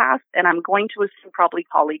it in the past, and I'm going to assume probably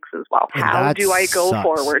colleagues as well. And how do I go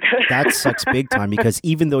forward? That sucks big time, because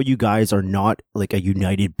even though you guys are not like a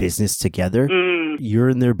united business together, you're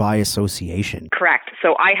in there by association. Correct.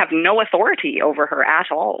 So I have no authority over her at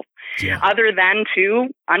all. Other than to,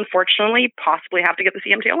 unfortunately, possibly have to get the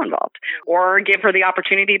CMTO involved or give her the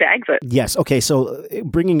opportunity to exit. Yes. Okay. So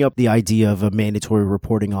bringing up the idea of a mandatory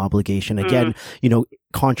reporting obligation, again,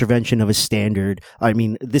 contravention of a standard. I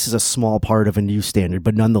mean, this is a small part of a new standard,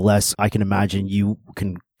 but nonetheless, I can imagine you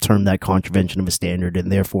can term that contravention of a standard,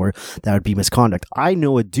 and therefore that would be misconduct. I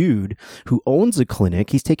know a dude who owns a clinic.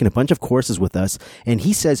 He's taken a bunch of courses with us, and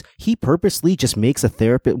he says he purposely just makes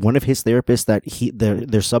one of his therapists that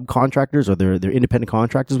they're subcontractors or they're independent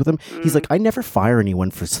contractors with him. He's like, I never fire anyone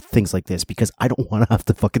for things like this because I don't want to have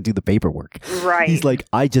to fucking do the paperwork. Right. He's like,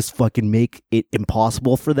 I just fucking make it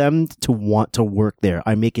impossible for them to want to work there.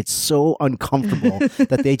 there, I make it so uncomfortable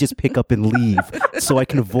that they just pick up and leave so I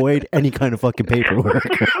can avoid any kind of fucking paperwork.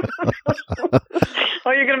 Oh,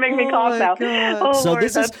 you're going to make me cough now. Oh, so Lord,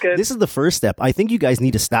 this is good. This is the first step. I think you guys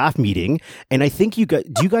need a staff meeting, and I think do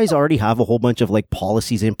you guys already have a whole bunch of like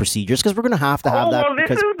policies and procedures? Because we're going to have that. Well,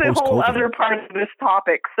 this is the whole other part of this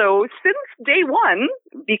topic. So since day one,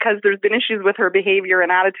 because there's been issues with her behavior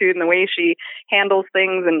and attitude and the way she handles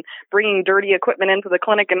things and bringing dirty equipment into the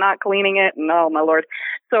clinic and not cleaning it, and oh my Lord.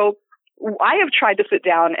 So I have tried to sit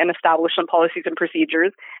down and establish some policies and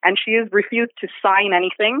procedures, and she has refused to sign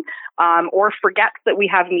anything or forgets that we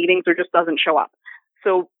have meetings or just doesn't show up.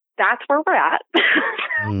 So that's where we're at.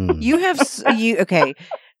 Okay.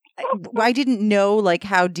 I didn't know like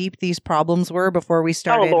how deep these problems were before we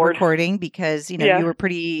started recording because, you were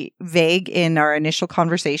pretty vague in our initial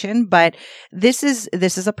conversation, but this is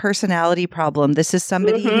a personality problem. This is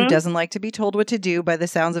somebody who doesn't like to be told what to do by the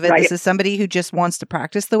sounds of it. Right. This is somebody who just wants to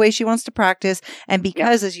practice the way she wants to practice. And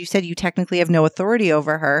because, as you said, you technically have no authority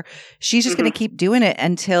over her, she's just going to keep doing it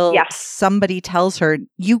until somebody tells her,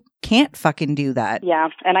 you can't fucking do that. Yeah.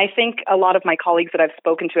 And I think a lot of my colleagues that I've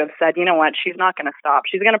spoken to have said, you know what, she's not going to stop.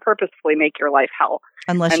 She's going to purposefully make your life hell.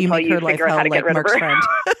 Unless you make her life hell like Mark's friend.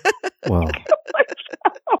 Well,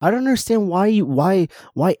 I don't understand why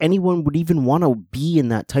anyone would even want to be in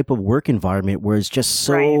that type of work environment where it's just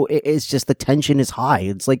it's just the tension is high.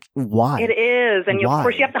 It's like, why? It is. And of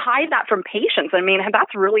course you have to hide that from patients. I mean,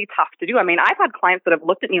 that's really tough to do. I mean, I've had clients that have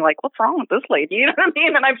looked at me like, what's wrong with this lady? You know what I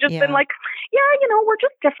mean? And I've just been like, we're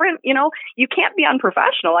just different. You can't be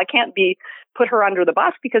unprofessional. I can't put her under the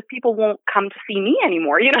bus because people won't come to see me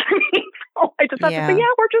anymore. You know what I mean? So I just have to say,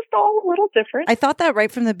 we're just all a little different. I thought that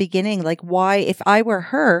right from the beginning. Like, why, if I were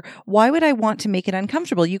her, why would I want to make it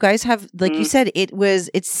uncomfortable? You guys have, like you said,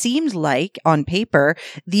 it seemed like on paper,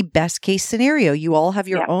 the best case scenario. You all have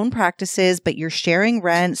your own practices, but you're sharing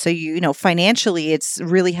rent. So, financially, it's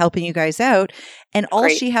really helping you guys out. And all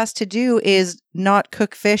she has to do is not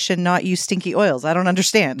cook fish and not use stinky oils. I don't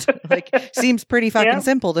understand. Seems pretty fucking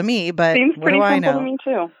simple to me, but what do I know? Seems pretty simple to me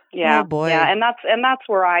too. Yeah. Oh boy. Yeah. And that's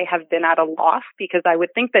where I have been at a loss because I would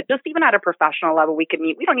think that just even at a professional level, we could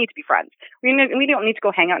meet. We don't need to be friends. We don't need to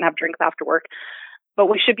go hang out and have drinks after work, but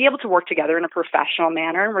we should be able to work together in a professional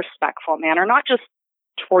manner and respectful manner, not just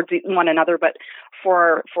towards one another, but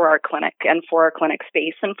for our clinic and for our clinic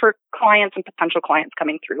space and for clients and potential clients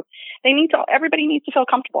coming through. Everybody needs to feel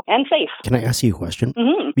comfortable and safe. Can I ask you a question?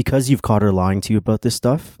 Mm-hmm. Because you've caught her lying to you about this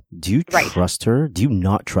stuff, do you trust her? Do you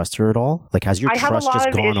not trust her at all? Like, has your trust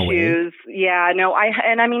just gone away? Yeah, no,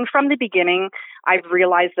 I mean, from the beginning, I've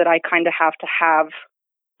realized that I kind of have to have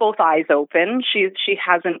both eyes open. She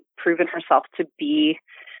hasn't proven herself to be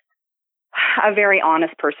a very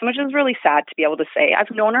honest person, which is really sad to be able to say.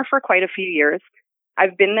 I've known her for quite a few years.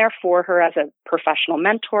 I've been there for her as a professional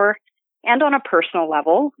mentor and on a personal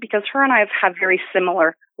level because her and I have had very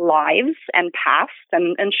similar lives and pasts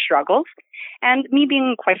and struggles. And me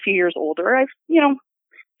being quite a few years older, I've,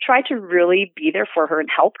 try to really be there for her and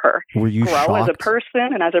help her grow as a person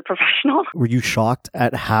and as a professional. Were you shocked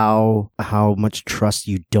at how much trust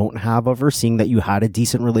you don't have of her, seeing that you had a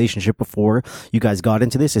decent relationship before you guys got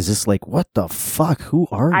into this? Is this like, what the fuck? Who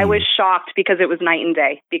are you? I was shocked because it was night and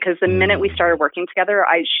day. Because the minute we started working together,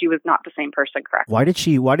 she was not the same person, correct? Why did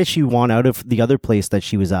she want out of the other place that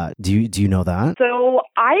she was at? Do you know that? So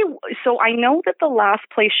I know that the last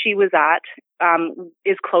place she was at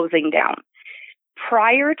is closing down.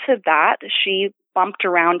 Prior to that, she bumped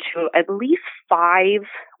around to at least 5.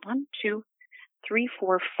 I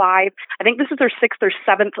think this is her 6th or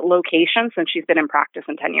 7th location since she's been in practice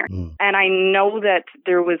in 10 years. And I know that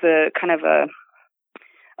there was a kind of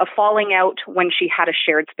a falling out when she had a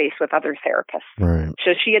shared space with other therapists. Right.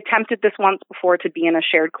 So she attempted this once before to be in a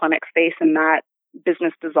shared clinic space, and that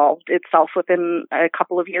business dissolved itself within a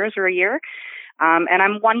couple of years or a year. And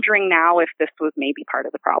I'm wondering now if this was maybe part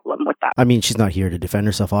of the problem with that. I mean, she's not here to defend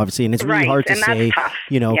herself, obviously, and it's really hard to say,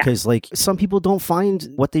 because like some people don't find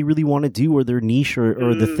what they really want to do or their niche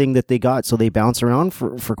or the thing that they got, so they bounce around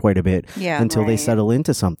for quite a bit until they settle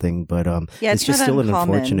into something. But it's just still an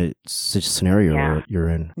unfortunate scenario you're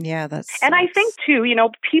in. Yeah, and I think too,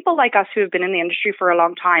 people like us who have been in the industry for a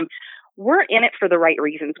long time, we're in it for the right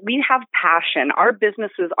reasons. We have passion. Our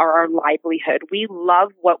businesses are our livelihood. We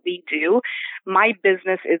love what we do. My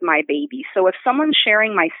business is my baby. So if someone's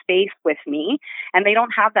sharing my space with me and they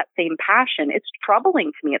don't have that same passion, it's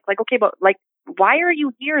troubling to me. It's like, okay, but like, why are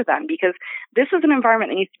you here then? Because this is an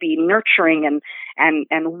environment that needs to be nurturing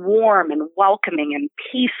and warm and welcoming and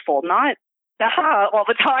peaceful, not all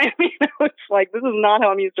the time. It's like, this is not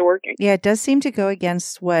how I'm used to working. Yeah, it does seem to go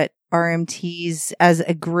against what RMTs as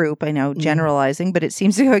a group, I know generalizing, but it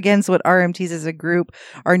seems to go against what RMTs as a group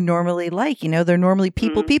are normally like. You know, they're normally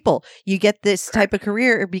people. You get this type of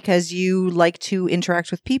career because you like to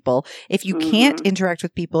interact with people. If you can't interact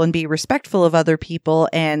with people and be respectful of other people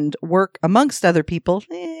and work amongst other people,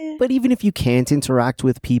 But even if you can't interact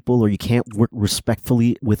with people or you can't work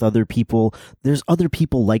respectfully with other people, there's other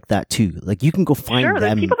people like that too. Like you can go find them.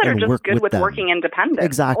 There's people that are just good with them. Working independent.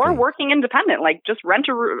 Exactly. Or working independent, like just rent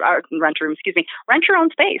a room, rent your own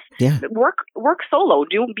space. Yeah. Work solo.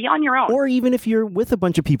 Be on your own. Or even if you're with a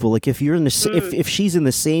bunch of people, like if you're in the if she's in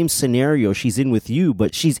the same scenario, she's in with you,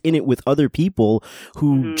 but she's in it with other people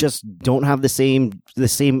who just don't have the same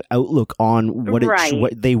outlook on what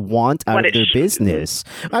what they want out of their business.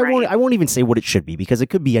 I won't even say what it should be because it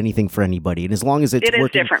could be anything for anybody, and as long as it's working,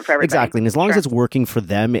 is different for everybody. Exactly, and as long as it's working for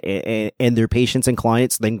them and their patients and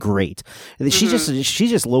clients, then great. She's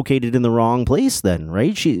just located in the wrong place, then,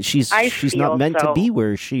 right? She's not meant to be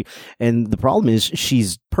where she. And the problem is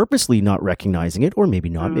she's purposely not recognizing it, or maybe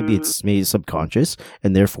not. Maybe it's subconscious,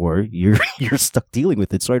 and therefore you're stuck dealing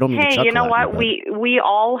with it. So I don't mean to chuckle you know what? You, we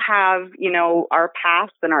all have our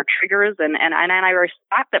past and our triggers, and I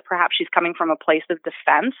respect that perhaps she's coming from a place of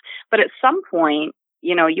defense, but at some point,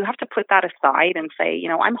 you have to put that aside and say,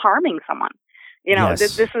 I'm harming someone. Yes.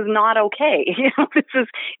 This is not okay. This is,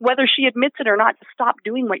 whether she admits it or not, just stop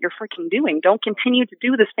doing what you're freaking doing. Don't continue to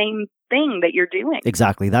do the same thing that you're doing.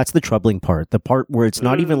 Exactly. That's the troubling part. The part where it's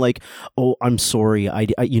not even like, oh, I'm sorry.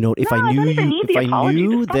 If I knew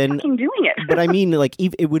you, then fucking doing it. But I mean, like,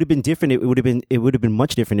 it would have been different. It would have been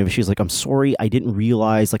much different if she was like, I'm sorry, I didn't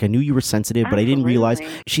realize. Like, I knew you were sensitive, but I didn't realize.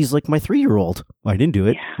 She's like my 3-year-old. I didn't do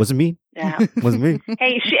it. Yeah. Wasn't me. Yeah. Wasn't me.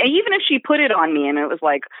 Hey, even if she put it on me and it was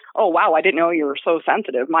like, oh, wow, I didn't know you were so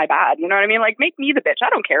sensitive. My bad. You know what I mean? Like, make me the bitch. I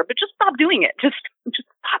don't care, but just stop doing it. Just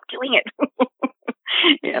stop doing it.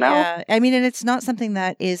 Yeah. I mean, and it's not something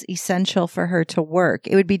that is essential for her to work.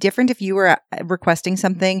 It would be different if you were requesting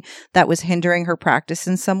something that was hindering her practice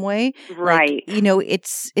in some way. Right. Like,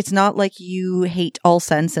 it's not like you hate all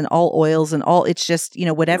scents and all oils and all. It's just,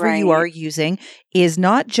 whatever you are using is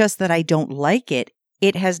not just that I don't like it.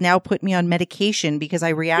 It has now put me on medication because I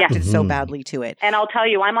reacted so badly to it. And I'll tell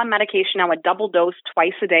you, I'm on medication now, a double dose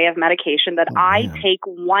twice a day of medication that I take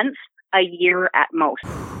once a year at most.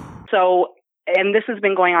 So, and this has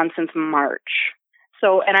been going on since March.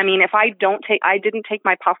 So, and I mean, if I didn't take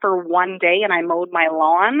my puffer one day and I mowed my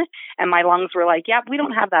lawn and my lungs were like, yeah, we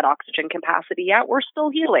don't have that oxygen capacity yet. We're still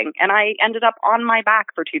healing. And I ended up on my back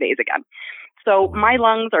for 2 days again. So my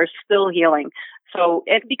lungs are still healing. So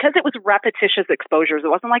because it was repetitious exposures, it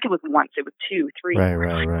wasn't like it was once, it was 2, 3,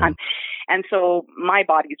 right. And so my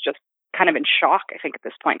body's just kind of in shock, I think, at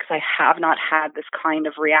this point, because I have not had this kind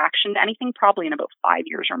of reaction to anything probably in about 5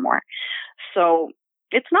 years or more. So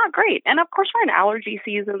it's not great. And of course, we're in allergy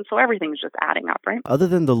season, so everything's just adding up, right? Other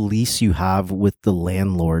than the lease you have with the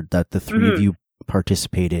landlord that the three of you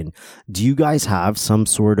participate in, do you guys have some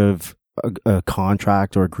sort of a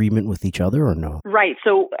contract or agreement with each other or no? Right.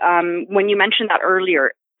 So when you mentioned that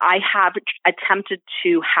earlier, I have attempted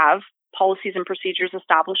to have policies and procedures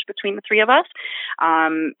established between the three of us,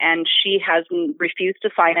 and she has refused to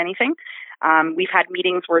sign anything. We've had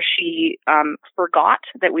meetings where she forgot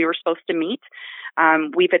that we were supposed to meet.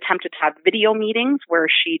 We've attempted to have video meetings where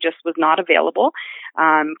she just was not available.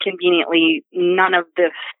 Conveniently, none of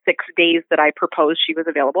the 6 days that I proposed she was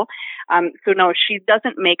available. So no, she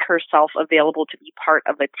doesn't make herself available to be part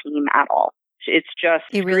of a team at all. It's just,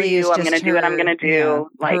 it really is. I'm going to do what I'm going to do.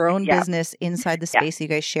 Like, her own business inside the space you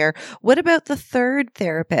guys share. What about the third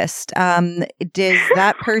therapist? Does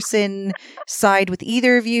that person side with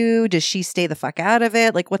either of you? Does she stay the fuck out of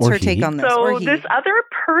it? Like, what's her take on this? So this other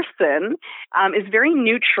person is very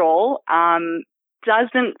neutral,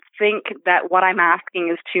 doesn't think that what I'm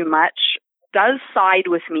asking is too much, does side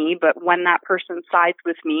with me, but when that person sides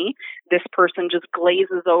with me, this person just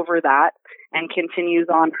glazes over that and continues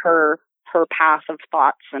on her path of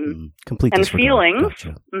thoughts and feelings.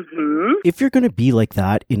 Gotcha. If you're going to be like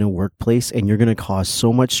that in a workplace and you're going to cause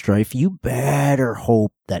so much strife, you better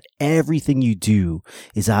hope that everything you do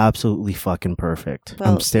is absolutely fucking perfect.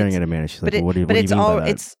 I'm staring at Amanda. She's like, what do you mean by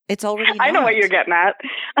that? It's already I know what you're getting at.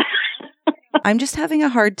 I'm just having a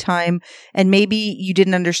hard time, and maybe you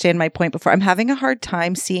didn't understand my point before. I'm having a hard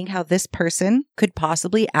time seeing how this person could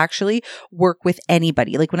possibly actually work with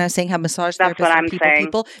anybody. Like when I was saying how massage That's therapists what are I'm saying.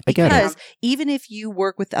 people, I get it. because even if you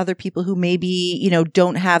work with other people who maybe, you know,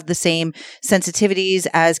 don't have the same sensitivities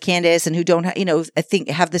as Candace and who don't, you know, I think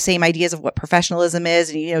have the same ideas of what professionalism is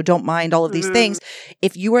and, you know, don't mind all of these things.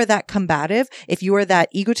 If you are that combative, if you are that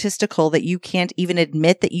egotistical that you can't even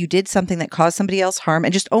admit that you did something that caused somebody else harm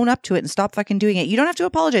and just own up to it and stop fucking doing it. You don't have to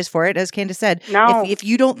apologize for it, as Candace said. No. If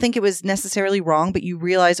you don't think it was necessarily wrong, but you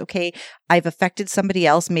realize, okay, I've affected somebody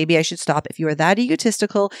else, maybe I should stop. If you are that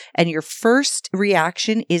egotistical and your first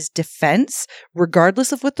reaction is defense,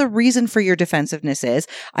 regardless of what the reason for your defensiveness is,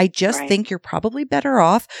 I just think you're probably better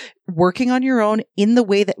off working on your own in the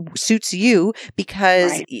way that suits you,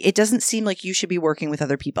 because it doesn't seem like you should be working with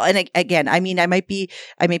other people. And again, I mean, I might be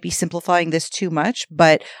simplifying this too much,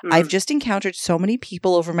 but I've just encountered so many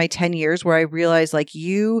people over my 10 years where I realize like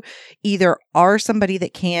you either are somebody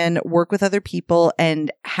that can work with other people and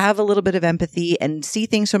have a little bit of empathy and see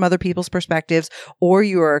things from other people's perspectives, or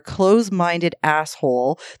you are a closed-minded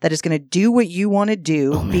asshole that is going to do what you want to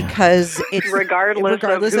do because it's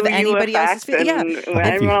regardless of anybody else's feelings.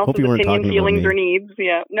 Everyone else's opinion, feelings, or needs.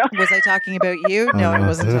 Yeah. No. Was I talking about you? No, I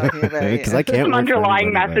wasn't talking about you. Because I can't. Some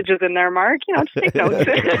underlying messages in there, Mark. You know, just take notes.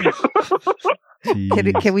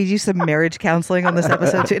 Can we do some marriage counseling on this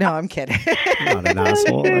episode too? No, I'm kidding. I'm not an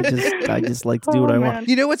asshole. I just like to do what I want.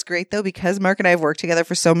 You know what's great though? Because Mark and I have worked together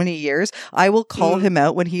for so many years, I will call him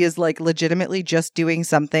out when he is like legitimately just doing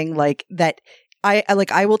something like that.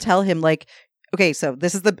 I will tell him like, okay, so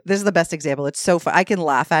this is the best example. It's so fun. I can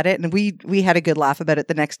laugh at it. And we had a good laugh about it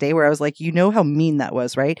the next day where I was like, you know how mean that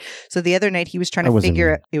was, right? So the other night he was trying to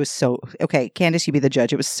figure out, it was so, okay, Candace, you be the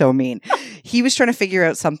judge. It was so mean. He was trying to figure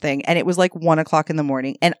out something and it was like 1:00 in the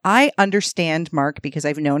morning. And I understand Mark because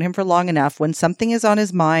I've known him for long enough. When something is on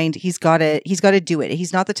his mind, he's got to do it.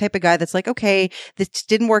 He's not the type of guy that's like, okay, this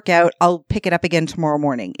didn't work out. I'll pick it up again tomorrow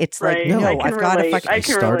morning. It's like, no, I've got to fucking,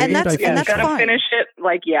 and that's fine. Finish it.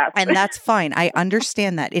 Like, yes. And that's fine. I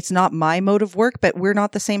understand that. It's not my mode of work, but we're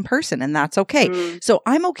not the same person, and that's okay. So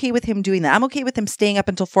I'm okay with him doing that. I'm okay with him staying up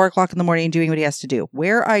until 4:00 in the morning and doing what he has to do.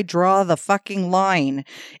 Where I draw the fucking line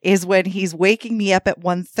is when he's waking me up at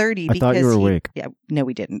 1:30 because I thought you were awake. Yeah, no,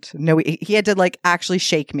 he didn't. No, he had to like actually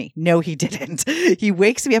shake me. No, he didn't. He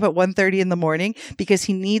wakes me up at 1:30 in the morning because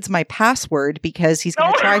he needs my password because he's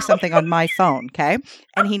going to try something on my phone. Okay.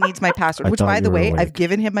 And he needs my password, which by the way, I've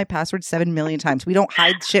given him my password 7 million times. We don't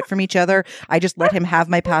hide shit from each other. I just let him have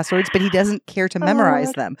my passwords, but he doesn't care to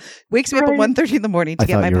memorize them. Wakes me up at 1:30 in the morning to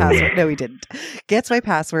get my password. No, he didn't. Gets my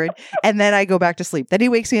password. And then I go back to sleep. Then he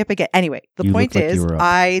wakes me up again. Anyway, the point is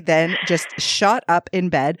I then just shot up in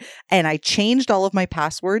bed and I changed all of my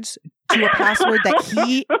passwords to a password that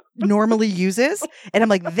he normally uses, and I'm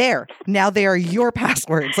like, there, now they are your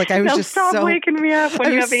passwords. Like I was just stop waking me up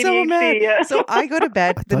when you have ADHD. So mad. So I go to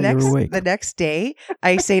bed the next day.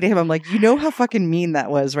 I say to him, I'm like, you know how fucking mean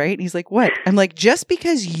that was, right? And he's like, what? I'm like, just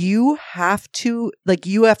because you have to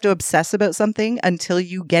obsess about something until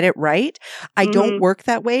you get it right. I don't work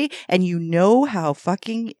that way, and you know how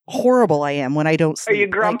fucking horrible I am when I don't sleep. Are you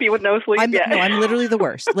grumpy with no sleep? No, I'm literally the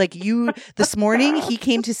worst. Like this morning, he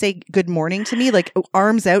came to say good morning to me, like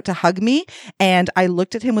arms out to hug me, and I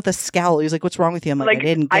looked at him with a scowl. He was like, "What's wrong with you?" I'm like, "I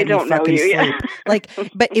didn't get any fucking sleep." Like,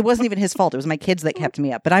 but it wasn't even his fault. It was my kids that kept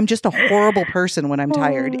me up. But I'm just a horrible person when I'm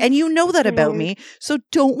tired, and you know that about me. So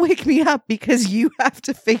don't wake me up because you have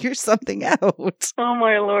to figure something out. Oh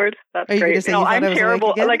my Lord, that's great. No, I'm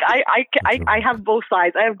terrible. Like I have both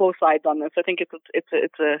sides. I have both sides on this. I think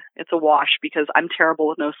it's a wash because I'm terrible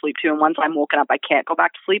with no sleep too. And once I'm woken up, I can't go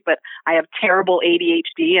back to sleep. But I have terrible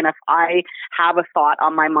ADHD, and if I have a thought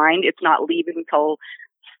on my mind, it's not leaving until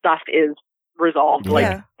stuff is resolved. Yeah.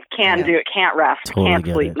 Like can't do it, can't rest, can't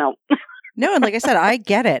sleep. No. No, and like I said, I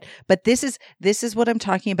get it. But this is what I'm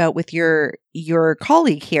talking about with your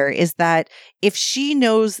colleague here, is that if she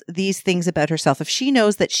knows these things about herself, if she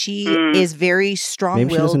knows that she is very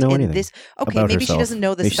strong-willed in this, okay, maybe she doesn't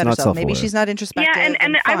know this about herself. Maybe she's not introspective. Yeah,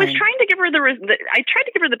 and I was trying to give her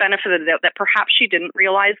the benefit of the doubt that perhaps she didn't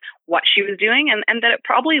realize what she was doing, and that it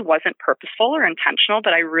probably wasn't purposeful or intentional,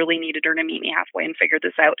 but I really needed her to meet me halfway and figure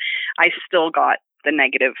this out. I still got the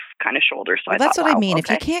negative kind of shoulder. So that's what I mean.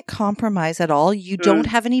 Okay. If you can't compromise at all, you don't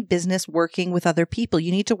have any business working with other people.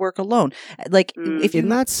 You need to work alone. Like if in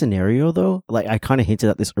that scenario though, like I kind of hinted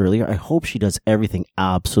at this earlier, I hope she does everything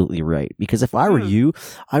absolutely right. Because if I were you,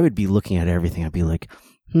 I would be looking at everything. I'd be like,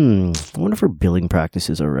 I wonder if her billing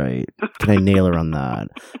practices are right. Can I nail her on that?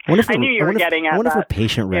 I knew you were getting at that. I wonder if her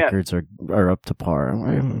patient records are up to par. I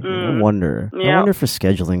wonder. I wonder if her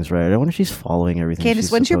scheduling's right. I wonder if she's following everything.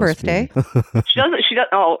 Candace, when's your birthday? She does.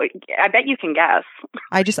 Oh, I bet you can guess.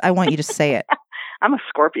 I want you to say it. I'm a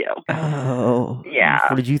Scorpio. Oh. Yeah.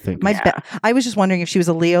 What did you think? I was just wondering if she was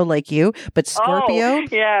a Leo like you, but Scorpio. Oh,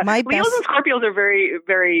 yeah. Leos and Scorpios are very,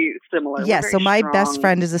 very similar. Yeah, so my best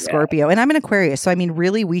friend is a Scorpio, and I'm an Aquarius. So, I mean,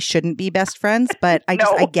 really, we shouldn't be best friends, but I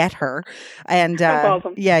get her. And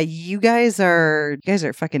awesome. Yeah, you guys are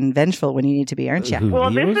fucking vengeful when you need to be, aren't you?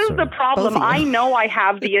 Well, this is the problem. I know I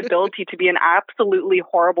have the ability to be an absolutely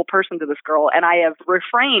horrible person to this girl, and I have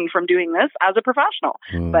refrained from doing this as a professional.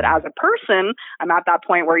 But as a person, I'm at that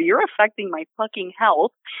point where you're affecting my fucking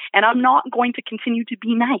health, and I'm not going to continue to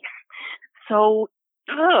be nice. So,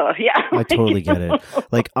 yeah. I totally get it.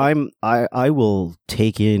 Like I will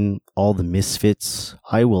take in all the misfits.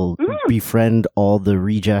 I will befriend all the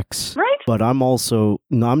rejects. Right. But I'm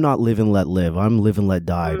not live and let live. I'm live and let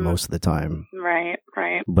die most of the time. Right.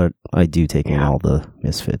 But I do take in all the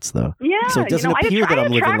misfits, though. Yeah. So it doesn't appear that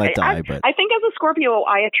I'm live and let die. But I think as a Scorpio,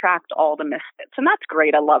 I attract all the misfits, and that's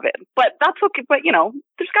great. I love it. But that's okay. But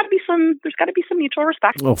there's got to be some mutual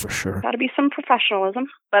respect. Oh, for sure. Got to be some professionalism.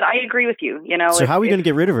 But I agree with you. So how are we going to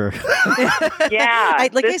get rid of her? Yeah.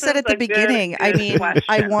 Like I said at the beginning, I mean, question.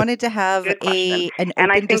 I wanted to have an open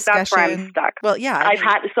and I think discussion. that's where I'm stuck. Well, yeah.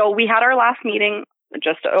 We had our last meeting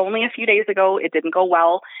just only a few days ago. It didn't go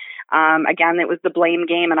well. Again, it was the blame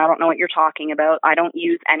game, and I don't know what you're talking about. I don't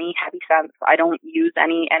use any heavy sense. I don't use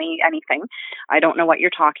anything. I don't know what you're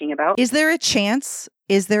talking about. Is there a chance?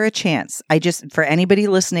 For anybody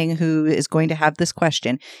listening who is going to have this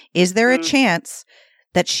question, is there a chance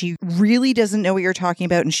that she really doesn't know what you're talking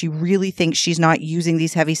about and she really thinks she's not using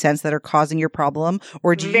these heavy scents that are causing your problem?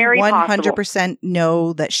 Or do you 100%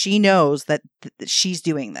 know that she knows that she's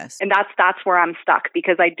doing this? And that's where I'm stuck,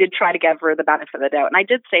 because I did try to give her the benefit of the doubt. And I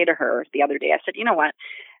did say to her the other day, I said, you know what?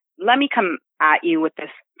 Let me come at you with this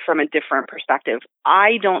from a different perspective.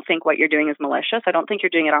 I don't think what you're doing is malicious. I don't think you're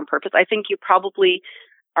doing it on purpose. I think you probably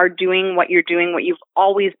are doing what you're doing, what you've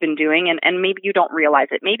always been doing, and maybe you don't realize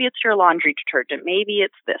it. Maybe it's your laundry detergent. Maybe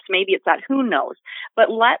it's this. Maybe it's that. Who knows? But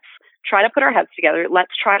let's try to put our heads together.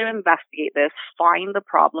 Let's try to investigate this, find the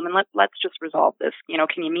problem, and let's just resolve this.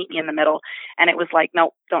 Can you meet me in the middle? And it was like,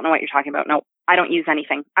 no, don't know what you're talking about. No, I don't use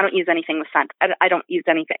anything. I don't use anything with scent. I don't use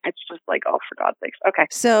anything. It's just like, oh, for God's sakes. Okay.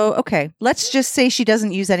 So, let's just say she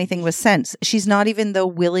doesn't use anything with scents. She's not even though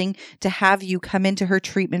willing to have you come into her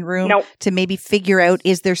treatment room to maybe figure out,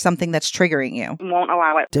 is there something that's triggering you? Won't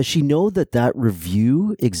allow it. Does she know that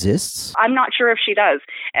review exists? I'm not sure if she does.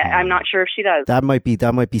 I'm not sure if she does. That might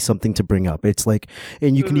be something to bring up. It's like,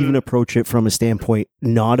 and you can even approach it from a standpoint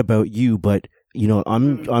not about you, but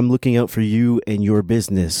I'm looking out for you and your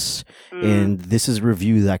business, and this is a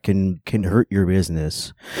review that can hurt your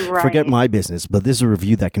business. Right. Forget my business, but this is a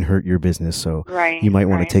review that can hurt your business. So you might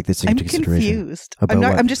want to take this into consideration. Confused.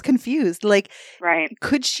 I'm just confused. Like, right?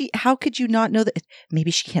 How could you not know that?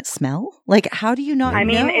 Maybe she can't smell. Like, how do you not? I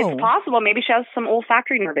mean, know? It's possible. Maybe she has some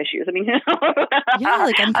olfactory nerve issues. I mean, yeah.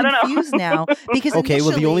 Like, I'm confused now because well,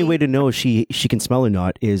 the only way to know if she can smell or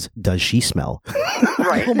not is, does she smell?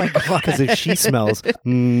 Right. Oh my God! Because if she smells,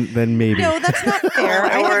 then maybe. No, that's not fair.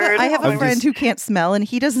 I have a friend who can't smell, and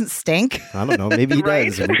he doesn't stink. I don't know. Maybe he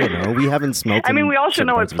does. We don't know. We haven't smelled. I mean, we all should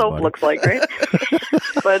know what soap looks like, right?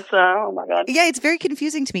 But oh my God. Yeah, it's very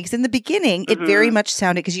confusing to me because in the beginning, it very much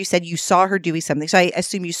sounded, because you said you saw her doing something, so I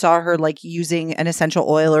assume you saw her like using an essential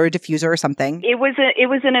oil or a diffuser or something. It was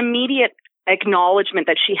an immediate acknowledgement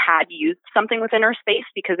that she had used something within her space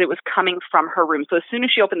because it was coming from her room. So as soon as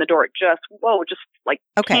she opened the door, it just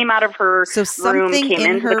came out of her room, came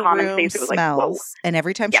in into her the common room space. It was smells, like, whoa. And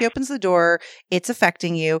every time she opens the door, it's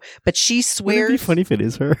affecting you. But she swears. Wouldn't it be funny if it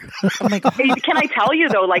is her? Oh my God. Can I tell you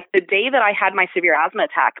though, like the day that I had my severe asthma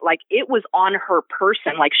attack, like it was on her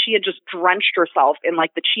person. Like she had just drenched herself in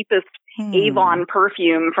like the cheapest Avon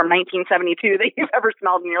perfume from 1972 that you've ever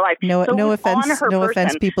smelled in your life. No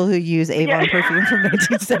offense, people who use Avon perfume from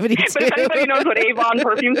 1972. But if anybody knows what Avon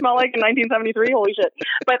perfume smelled like in 1973, holy shit.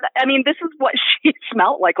 But I mean, this is what she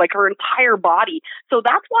smelled like her entire body. So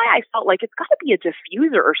that's why I felt like it's got to be a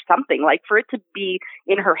diffuser or something, like for it to be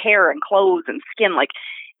in her hair and clothes and skin. Like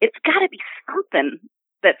it's got to be something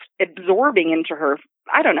that's absorbing into her.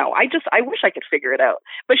 I don't know. I wish I could figure it out,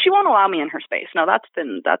 but she won't allow me in her space. No, that's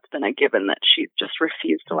been a given that she just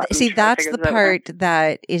refused to let me. See, that's the part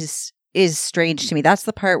that is is strange to me. That's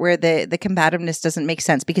the part where the combativeness doesn't make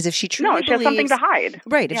sense, because if she truly she has something to hide.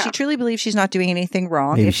 Right. If she truly believes she's not doing anything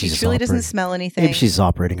wrong, Maybe if she truly doesn't smell anything. Maybe she's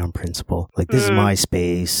operating on principle. Like, this is my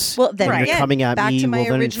space. Well, then you're again, coming at back me, to my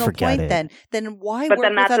well, original point it. then why but work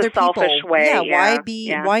then that's with other a selfish people?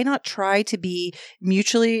 way. Why not try to be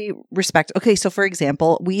mutually respect? Okay, so for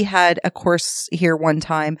example, we had a course here one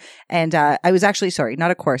time, and I was actually,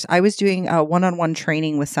 not a course. I was doing a one-on-one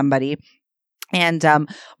training with somebody. And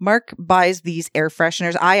Mark buys these air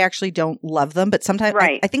fresheners. I actually don't love them, but sometimes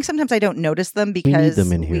I think sometimes I don't notice them because we need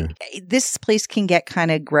them in here. This place can get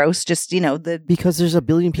kind of gross. Just because there's a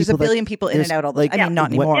billion people. There's a billion people in and out all the time. I mean,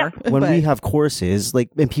 not anymore. When we have courses,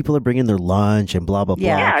 and people are bringing their lunch and blah blah blah.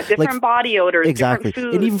 Yeah, different body odors, exactly. Different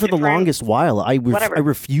foods, and even for the longest while, I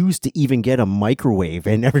refused to even get a microwave.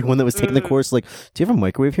 And everyone that was taking the course, like, do you have a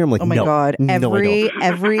microwave here? I'm like, oh my god,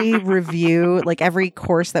 every review, like every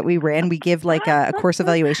course that we ran, we give a course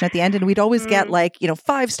evaluation at the end, and we'd always get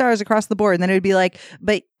 5 stars across the board, and then it would be like,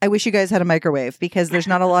 but I wish you guys had a microwave, because there's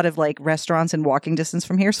not a lot of restaurants in walking distance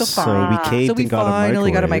from here, so fine. We caved and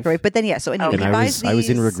finally got a microwave. But then so anyway, and I was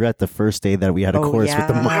in regret the first day that we had a course with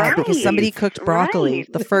the microwave, because somebody cooked broccoli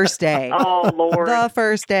the first day. Oh Lord, the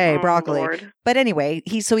first day broccoli. Lord. But anyway,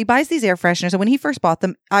 he buys these air fresheners, and when he first bought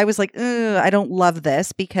them, I was like, I don't love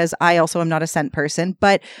this, because I also am not a scent person,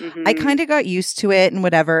 but I kind of got used to it and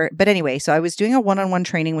whatever. But anyway, so I was doing a one-on-one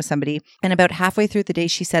training with somebody, and about halfway through the day,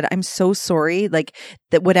 she said, I'm so sorry, that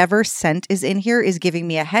whatever scent is in here is giving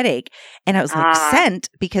me a headache. And I was like, scent?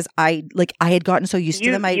 Because I had gotten so used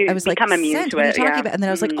to them. I was like, scent, what are you talking about? And then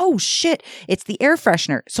I was like, oh shit, it's the air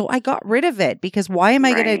freshener. So I got rid of it, because why am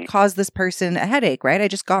I going to cause this person a headache, right? I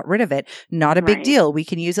just got rid of it. Not a big deal. We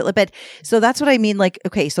can use it. But so that's what I mean.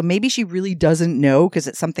 Okay, so maybe she really doesn't know, because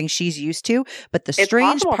it's something she's used to. But the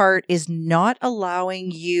strange part is not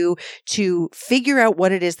allowing you to figure out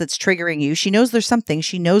what it is that's triggering you. She knows there's something.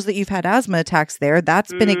 She knows that you've had asthma attacks there.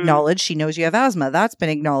 That's been acknowledged. She knows you have asthma. That's been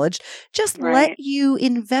acknowledged. Just let you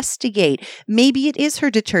investigate. Maybe it is her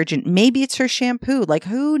detergent. Maybe it's her shampoo.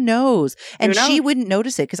 Who knows? And she wouldn't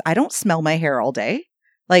notice it, because I don't smell my hair all day.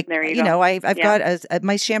 There you go. I've got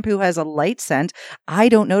my shampoo has a light scent. I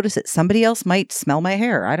don't notice it. Somebody else might smell my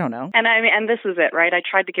hair. I don't know. And and this is it, right? I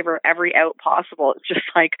tried to give her every out possible. It's just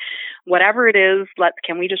like, whatever it is,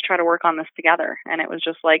 can we just try to work on this together? And it was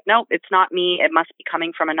just like, nope, it's not me. It must be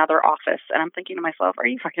coming from another office. And I'm thinking to myself, are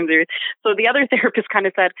you fucking serious? So the other therapist kind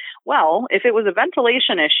of said, well, if it was a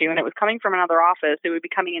ventilation issue and it was coming from another office, it would be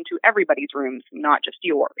coming into everybody's rooms, not just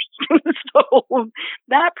yours. So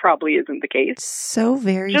that probably isn't the case. So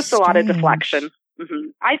very just strange. A lot of deflection.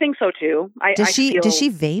 I think so too. Does she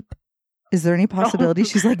vape? Is there any possibility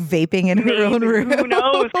she's vaping in her own room? Who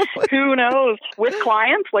knows? Who knows? With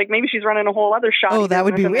clients, maybe she's running a whole other shop. Oh, that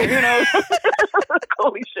would be weird. Who knows?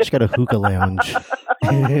 Holy shit! She's got a hookah lounge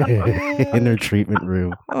in her treatment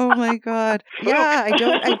room. Oh my god! Yeah,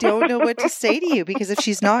 I don't know what to say to you, because if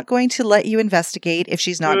she's not going to let you investigate, if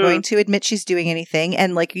she's not going to admit she's doing anything,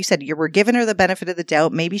 and like you said, we're giving her the benefit of the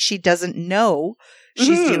doubt. Maybe she doesn't know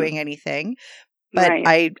she's doing anything, but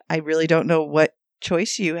I really don't know what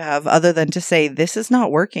choice you have other than to say, this is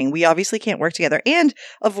not working. We obviously can't work together. And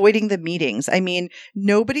avoiding the meetings. I mean,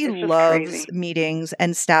 nobody loves meetings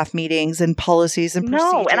and staff meetings and policies and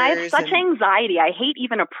procedures. No, and I have such anxiety. I hate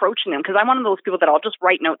even approaching them, because I'm one of those people that I'll just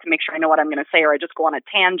write notes to make sure I know what I'm going to say, or I just go on a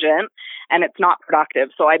tangent and it's not productive.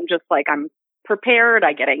 So I'm just I'm prepared.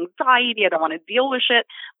 I get anxiety. I don't want to deal with shit,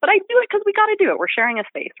 but I do it because we got to do it. We're sharing a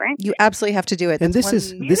space, right? You absolutely have to do it. And this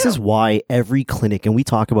is why every clinic, and we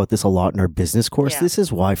talk about this a lot in our business course. This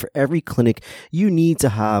is why for every clinic, you need to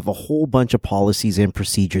have a whole bunch of policies and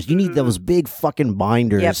procedures. You need those big fucking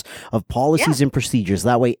binders of policies and procedures.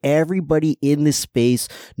 That way, everybody in this space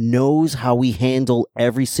knows how we handle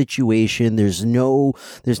every situation. There's no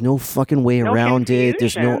fucking way around it.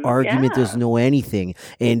 There's no argument. There's no anything.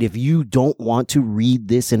 And if you don't want to read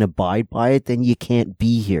this and abide by it, then you can't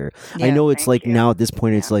be here. I know it's now at this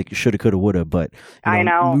point, it's shoulda, coulda, woulda, but I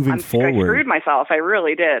know moving forward, I screwed myself. I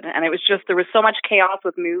really did. And it was just, there was so much chaos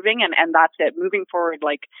with moving, and that's it. Moving forward,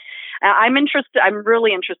 I'm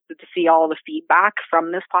really interested to see all the feedback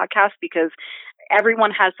from this podcast, because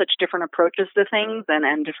everyone has such different approaches to things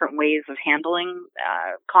and different ways of handling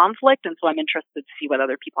conflict. And so I'm interested to see what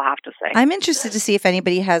other people have to say. I'm interested to see if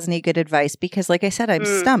anybody has any good advice, because like I said, I'm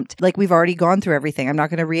stumped. We've already gone through everything. I'm not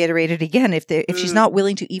going to reiterate it again. If she's not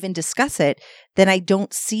willing to even discuss it, then I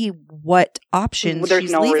don't see what options There's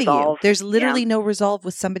she's no leaving resolve. you. There's literally no resolve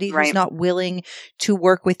with somebody who's Right. not willing to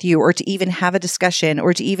work with you or to even have a discussion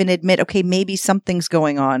or to even admit, okay, maybe something's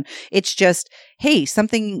going on. It's just, hey,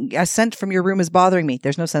 a scent from your room is bothering me.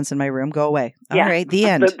 There's no sense in my room. Go away. Yeah. All right, the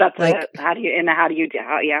end. That's Like, it.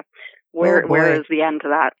 Yeah. Where boy. is the end to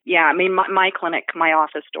that? Yeah, I mean, my clinic, my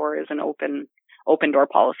office door is an open door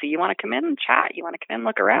policy. You want to come in and chat? You want to come in,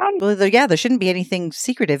 look around? well, there shouldn't be anything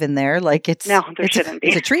secretive in there. Like No, there shouldn't be.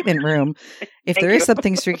 It's a treatment room. If Thank there is you.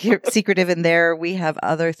 something secretive in there, we have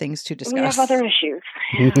other things to discuss. We have other issues.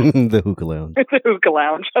 The hookah lounge. It's a hookah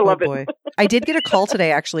lounge. I love boy. I did get a call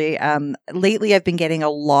today, actually. Lately, I've been getting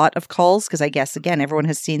a lot of calls because I guess, again, everyone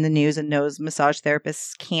has seen the news and knows massage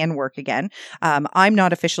therapists can work again. I'm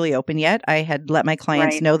not officially open yet. I had let my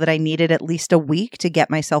clients Right. know that I needed at least a week to get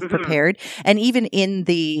myself prepared. And even in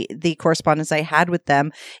the correspondence I had with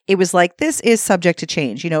them, it was like, this is subject to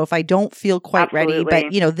change. You know, if I don't feel quite ready, Absolutely.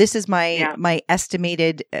 but, you know, this is my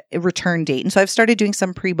estimated return date. And so I've started doing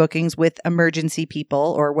some pre-bookings with emergency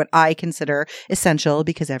people, or what I consider essential,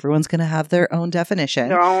 because everyone's going to have their own definition.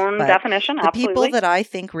 Their own But definition. The Absolutely. people that I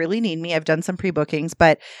think really need me, I've done some pre-bookings,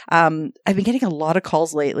 but I've been getting a lot of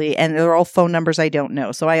calls lately, and they're all phone numbers I don't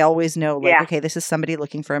know. So I always know, like, Yeah. okay, this is somebody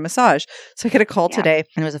looking for a massage. So I get a call Yeah. today,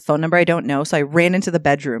 and it was a phone number I don't know. So I ran into the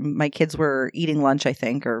bedroom. My kids were eating lunch, I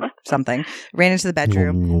think, or something. Ran into the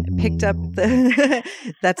bedroom, picked up the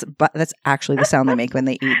that's actually the sound they make when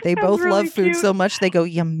they eat. They That's both really love food cute. so much they go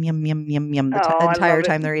yum yum yum yum yum the Oh, I entire love it.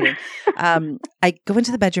 time they're eating. I go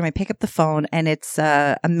into the bedroom, I pick up the phone, and it's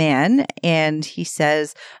a man, and he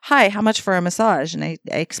says, "Hi, how much for a massage?" And I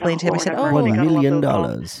explained to him. I said, wonderful. "Oh, $1 gotta love million.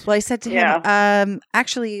 those well, I said to him,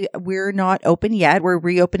 actually, we're not open yet. We're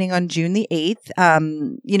reopening on June the 8th.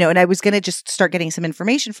 You know, and I was going to just start getting some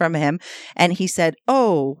information from him. And he said,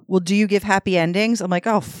 "Oh, well, do you give happy endings?" I'm like,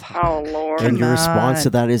 "Oh, fuck." Oh, Lord. And your response on. to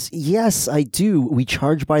that is, yes, I do. We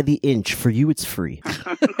charge by the inch. For you, it's free.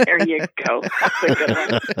 There you go. That's a good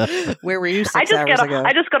one. Where were you 6 I hours ago?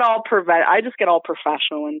 just get all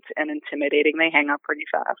professional and intimidating. They hang up pretty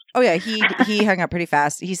fast. Oh, yeah. He hung up pretty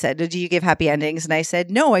fast. He said, "Do you give happy endings?" And I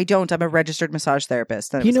said, "No, I don't. I'm a registered massage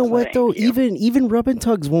therapist." And it You was know like, what, Thank though? you. Even Rub and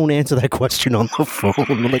Tugs won't answer that question on the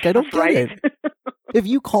phone. Like, I don't get Right. it. If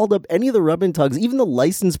you called up any of the Rub and Tugs, even the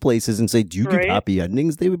licensed places, and say, "Do you give Right. happy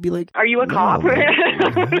endings?" they would be like, Are you a "No." cop?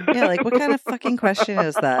 Yeah, like, what kind of fucking question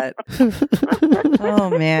is that? Oh,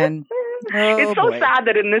 man. Oh, It's so boy. sad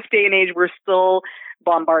that in this day and age we're still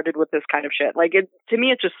bombarded with this kind of shit. Like, to me,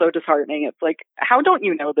 it's just so disheartening. It's like, how don't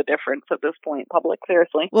you know the difference at this point, public?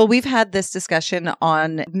 Seriously. Well, we've had this discussion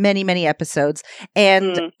on many, many episodes,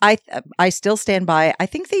 and I still stand by. I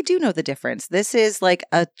think they do know the difference. This is like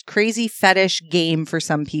a crazy fetish game for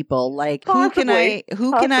some people. Like, who can I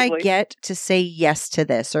Possibly. get to say yes to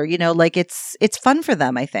this? Or, you know, like it's fun for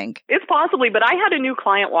them, I think. It's possibly, but I had a new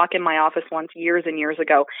client walk in my office once years and years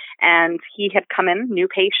ago, and he had come in, new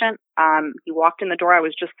patient. He walked in the door. I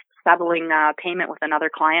was just settling payment with another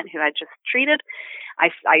client who I just treated. I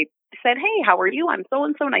said, "Hey, how are you? I'm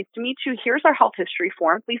so-and-so. Nice to meet you. Here's our health history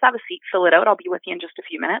form. Please have a seat, fill it out. I'll be with you in just a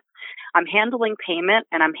few minutes." I'm handling payment,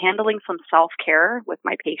 and I'm handling some self-care with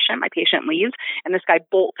my patient. My patient leaves, and this guy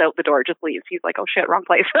bolts out the door, just leaves. He's like, "Oh, shit, wrong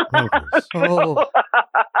place." Oh.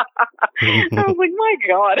 I was like, my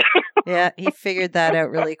God. Yeah, he figured that out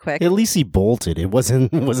really quick. At least he bolted. It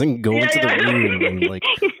wasn't going to the Yeah. room and like,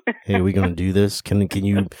 "Hey, are we gonna do this? Can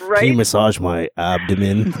you Right? massage my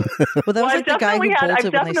abdomen?" Well, that was like the guy who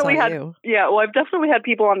bolted when they saw you. Yeah, well, I've definitely had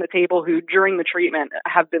people on the table who, during the treatment,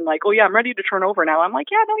 have been like, "Oh yeah, I'm ready to turn over now." I'm like,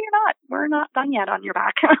 "Yeah, no, you're not. We're not done yet on your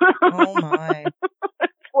back." Oh, my.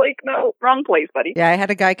 It's like, no, wrong place, buddy. Yeah, I had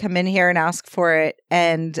a guy come in here and ask for it,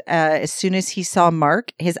 and as soon as he saw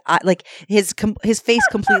Mark, his face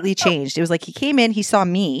completely changed. It was like he came in, he saw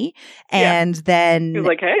me, and then He was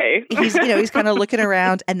like, "Hey." he's kind of looking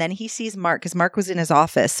around, and then he sees Mark, because Mark was in his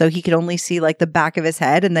office, so he could only see like the back of his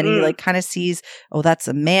head, and then he like kind of sees, oh, that's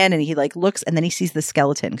a man, and he like looks, and then he sees the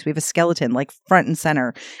skeleton, because we have a skeleton like front and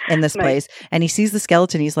center in this Nice. place, and he sees the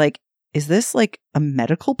skeleton. He's like, "Is this like a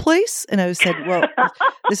medical place?" And I said, "Well,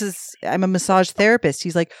 I'm a massage therapist."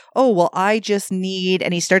 He's like, "Oh, well, I just need,"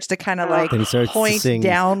 and he starts to kind of like Then he starts to point sing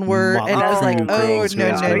downward, and I was like, Motley "Oh, Crue's no,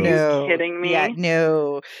 Are no, You no. kidding me? Yeah,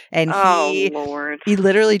 no." And Oh, Lord. he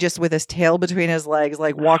literally just with his tail between his legs,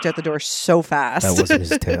 like walked out the door so fast. That wasn't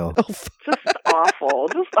his tail. Oh, awful.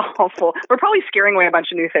 Just awful. We're probably scaring away a bunch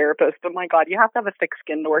of new therapists, but my God, you have to have a thick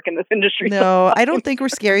skin to work in this industry. No, I don't think we're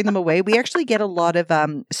scaring them away. We actually get a lot of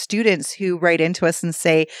students who write into us and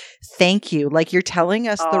say, thank you. Like, you're telling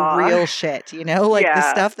us the real shit, you know, like the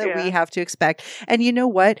stuff that we have to expect. And you know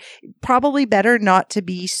what? Probably better not to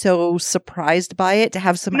be so surprised by it, to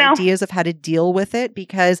have some ideas of how to deal with it,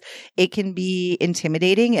 because it can be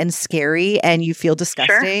intimidating and scary and you feel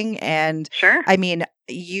disgusting. And I mean,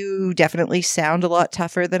 you definitely sound a lot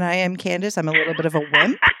tougher than I am, Candace. I'm a little bit of a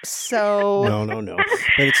wimp. So no.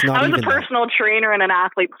 But it's not. I was even a personal trainer and an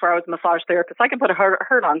athlete before I was a massage therapist. I can put a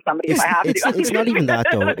hurt on somebody if I have to. It's not even that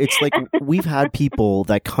though. It's like we've had people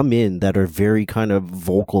that come in that are very kind of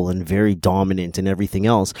vocal and very dominant and everything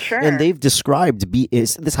else, and they've described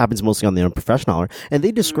this happens mostly on the unprofessional hour, and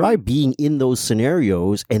they describe being in those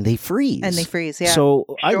scenarios and they freeze. So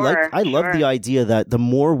I love the idea that the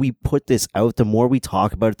more we put this out, the more we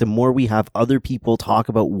talk about it, the more we have other people talk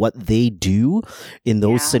about what they do in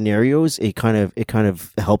those scenarios, it kind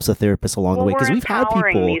of helps a therapist along the way, because we've had people. We're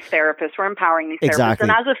empowering these therapists. And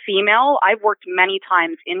as a female, I've worked many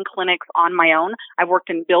times in clinics on my own. I've worked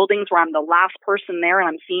in buildings where I'm the last person there and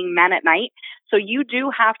I'm seeing men at night. So you do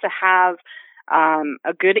have to have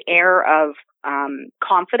a good air of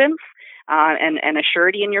confidence and a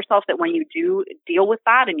surety in yourself that when you do deal with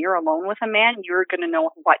that and you're alone with a man, you're going to know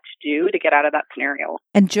what to do to get out of that scenario.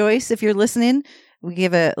 And Joyce, if you're listening, we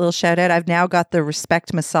give a little shout out. I've now got the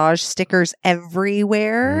Respect Massage stickers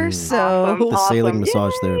everywhere. So the sailing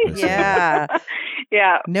massage therapist. Yeah.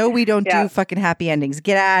 Yeah. No, we don't do fucking happy endings.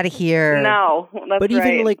 Get out of here. No, that's But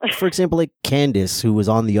even like, for example, like Candace, who was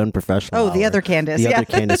on the Unprofessional Hour. The other Candace. The other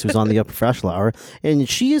Candace who's on the Unprofessional Hour. And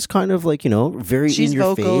she is kind of like, very in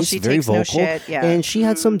your face, she very takes vocal. No shit. Yeah. And she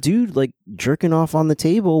had some dude like jerking off on the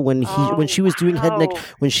table when she was doing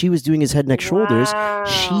his head, neck, shoulders.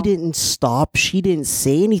 She didn't stop. She didn't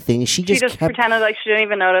say anything. She just pretended like she didn't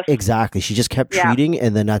even notice. Exactly. She just kept treating,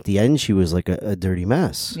 and then at the end she was like a dirty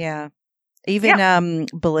mess. Yeah. Even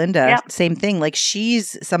Belinda, same thing. Like,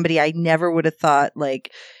 she's somebody I never would have thought,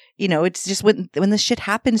 like, it's just when this shit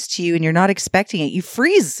happens to you and you're not expecting it, you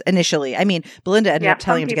freeze initially. I mean, Belinda ended up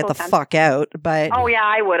telling him to get the fuck out, but... Oh, yeah,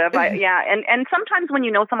 I would have. And sometimes when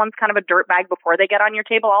someone's kind of a dirtbag before they get on your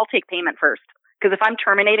table, I'll take payment first. Because if I'm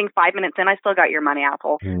terminating 5 minutes in, I still got your money,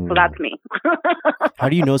 asshole. So that's me. How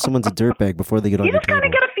do you know someone's a dirtbag before they get on your table? You just kind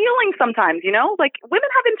of get a feeling sometimes, Like, women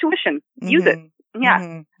have intuition. Use it. Yeah.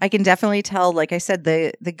 Mm-hmm. I can definitely tell, like I said,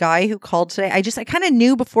 the guy who called today, I kind of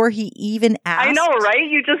knew before he even asked. I know, right?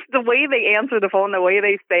 The way they answer the phone, the way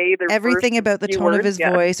they say their everything about the tone of his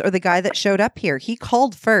voice, or the guy that showed up here, he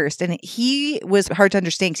called first, and he was hard to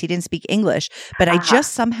understand because he didn't speak English, but I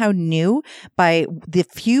just somehow knew by the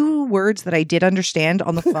few words that I did understand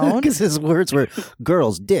on the phone. Because his words were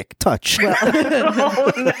girls, dick, touch. Well,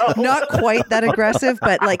 not quite that aggressive,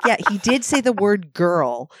 but he did say the word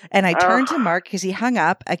girl, and I turned to Mark because he hung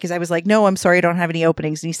up, because I was like, no, I'm sorry, I don't have any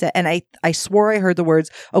openings. And he said, and I swore I heard the words,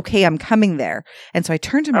 okay, I'm coming there. And so I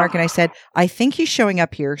turned to Mark and I said, I think he's showing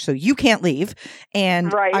up here, so you can't leave.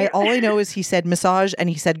 And all I know is he said massage and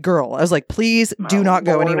he said girl. I was like, please do not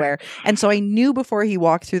go anywhere. And so I knew before he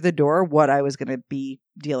walked through the door what I was going to be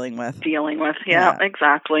dealing with. Yeah,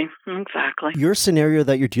 exactly. Your scenario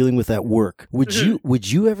that you're dealing with at work, would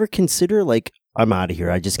you ever consider, like, I'm out of here,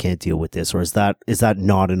 I just can't deal with this, or is that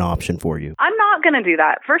not an option for you? I'm not going to do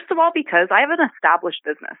that. First of all, because I have an established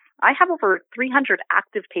business. I have over 300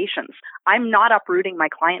 active patients. I'm not uprooting my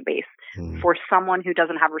client base for someone who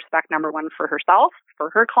doesn't have respect, number one, for herself, for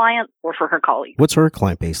her client, or for her colleagues. What's her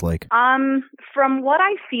client base like? From what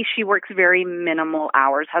I see, she works very minimal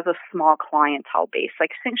hours, has a small clientele base.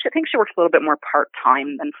 Like, I think she works a little bit more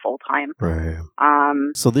part-time than full-time. Right.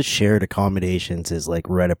 So this shared accommodations is like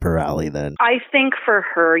right up her alley then. I think for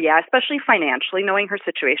her, yeah, especially financially, knowing her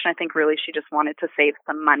situation, I think really she just wanted to save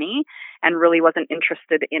some money and really wasn't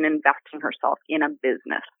interested in investing herself in a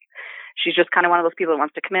business. She's just kind of one of those people that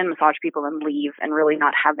wants to come in, massage people, and leave, and really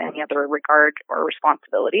not have any other regard or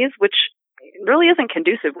responsibilities, which really isn't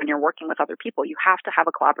conducive when you're working with other people. You have to have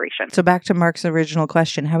a collaboration. So back to Mark's original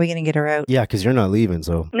question, how are we going to get her out? Yeah, because you're not leaving,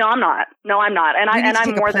 so. No, I'm not. And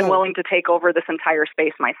I'm more than willing to take over this entire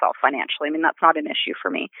space myself financially. I mean, that's not an issue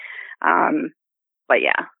for me. But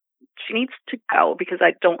yeah, she needs to go because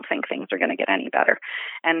I don't think things are going to get any better.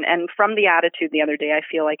 And from the attitude the other day, I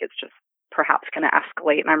feel like it's just perhaps going to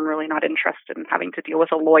escalate, and I'm really not interested in having to deal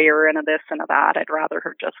with a lawyer and a this and a that. I'd rather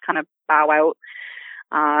her just kind of bow out,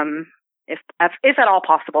 if at all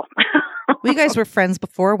possible. We guys were friends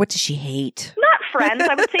before. What does she hate? Not friends.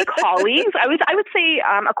 I would say colleagues. I would say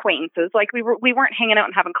acquaintances. Like we weren't hanging out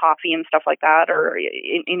and having coffee and stuff like that, or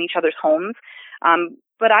in each other's homes.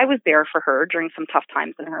 But I was there for her during some tough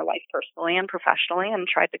times in her life, personally and professionally, and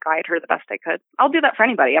tried to guide her the best I could. I'll do that for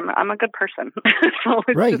anybody. I'm a good person. So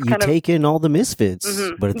right. You take in all the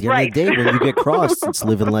misfits, but at the end of the day, when you get crossed, it's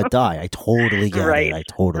live and let die. I totally get it. I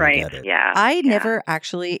totally get it. Yeah. I never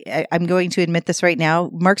actually, I'm going to admit this right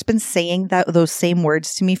now. Mark's been saying those same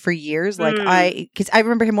words to me for years. Like because I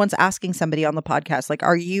remember him once asking somebody on the podcast, like,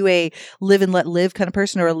 are you a live and let live kind of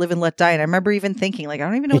person or a live and let die? And I remember even thinking, like, I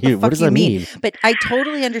don't even know what the fuck you mean. But I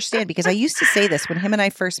totally understand, because I used to say this when him and I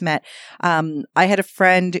first met. I had a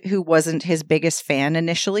friend who wasn't his biggest fan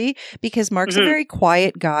initially, because Mark's a very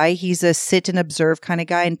quiet guy. He's a sit and observe kind of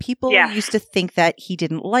guy, and people used to think that he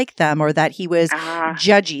didn't like them or that he was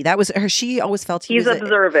judgy. That was her. She always felt he's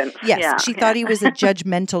observant. She thought he was a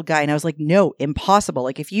judgmental guy, and I was like, no, impossible.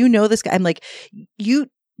 Like, if you know this guy, I'm like, you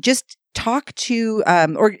just talk to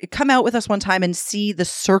or come out with us one time and see the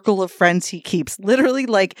circle of friends he keeps. Literally,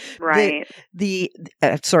 like, the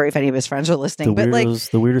sorry if any of his friends are listening, but like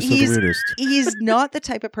the weirdest of the weirdest. He's not the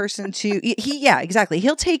type of person to exactly.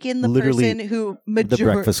 He'll take in the person who the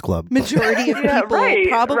Breakfast Club. Majority of people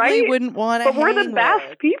probably wouldn't want to. But we're the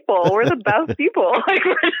best people. We're the best people. Like,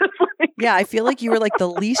 we're just like, yeah, I feel like you were like the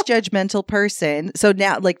least judgmental person. So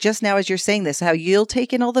now, like, just now as you're saying this, how you'll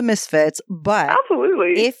take in all the misfits, but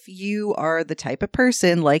absolutely, if you are the type of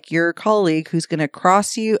person like your colleague who's going to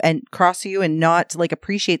cross you and not like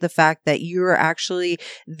appreciate the fact that you're actually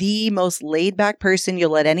the most laid back person, you'll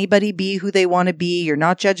let anybody be who they want to be, you're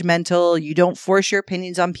not judgmental, you don't force your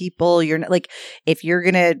opinions on people, you're not like, if you're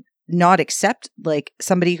going to not accept like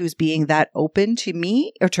somebody who's being that open to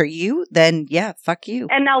me or to you, then yeah, fuck you.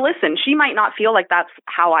 And now listen, she might not feel like that's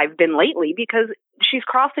how I've been lately, because she's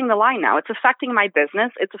crossing the line now. It's affecting my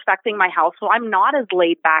business. It's affecting my household. I'm not as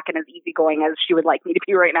laid back and as easygoing as she would like me to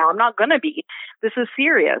be right now. I'm not going to be. This is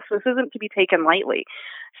serious. This isn't to be taken lightly.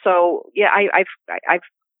 So yeah, I've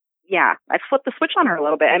flipped the switch on her a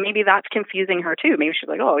little bit, and maybe that's confusing her too. Maybe she's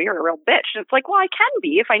like, "Oh, you're a real bitch." And it's like, well, I can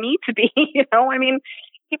be if I need to be. You know, I mean,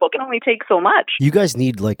 people can only take so much. You guys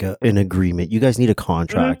need like an agreement. You guys need a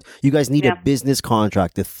contract. You guys need a business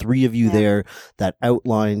contract, the three of you there, that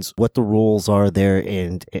outlines what the roles are there,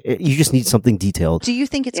 and you just need something detailed. Do you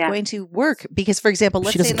think it's going to work? Because, for example,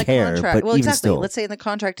 let's say in the contract, well, exactly. Still. Let's say in the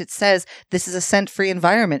contract it says this is a scent-free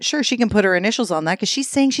environment. Sure, she can put her initials on that because she's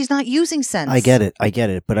saying she's not using scents. I get it,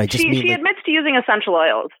 but I just she admits to using essential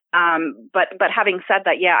oils. But having said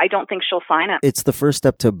that, I don't think she'll sign it. It's the first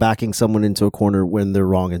step to backing someone into a corner when they're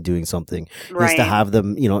wrong and doing something. Is to have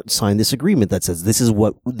them, sign this agreement that says this is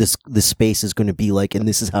what this space is going to be like, and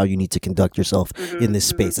this is how you need to conduct yourself in this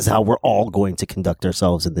space. This is how we're all going to conduct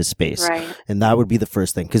ourselves in this space. Right. And that would be the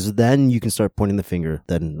first thing, because then you can start pointing the finger.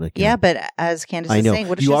 Then, but as Candace is saying,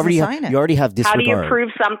 what if she doesn't sign it? You already have disregard. How do you prove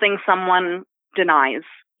something someone denies?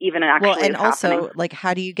 Even actually, well, and also, happening. Like,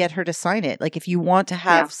 how do you get her to sign it? Like, if you want to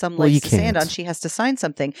have some legs to stand on, she has to sign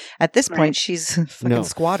something. At this point, she's a fucking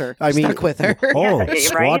squatter. I mean, stuck with her. Oh,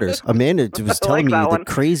 squatters! Amanda was telling me the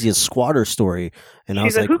craziest squatter story, and I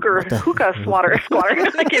was like, hookah squatter. I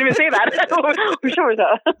can't even say that. I'm sure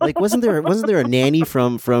that. Like, wasn't there a nanny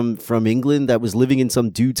from England that was living in some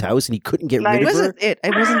dude's house and he couldn't get rid of her? It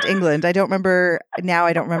wasn't England. I don't remember now.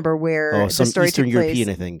 I don't remember where the story Eastern took European,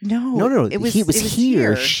 place. I think. No. It was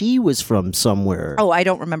here. She was from somewhere. Oh, I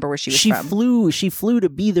don't remember where she was from. She flew to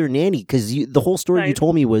be their nanny, because the whole story you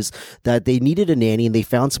told me was that they needed a nanny and they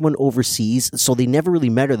found someone overseas, so they never really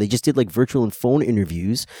met her. They just did like virtual and phone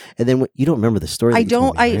interviews, and then you don't remember the story.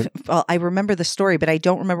 I remember the story, but I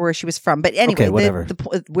don't remember where she was from. But anyway, whatever.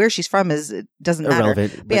 Where she's from doesn't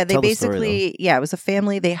irrelevant. Matter. But yeah, they basically it was a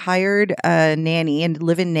family. They hired a nanny and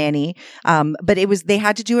live-in nanny, but they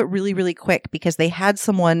had to do it really, really quick because they had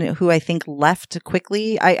someone who I think left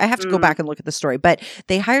quickly. I have to go back and look at the story, but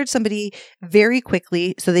they hired somebody very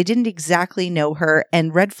quickly, so they didn't exactly know her,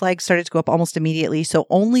 and red flags started to go up almost immediately. So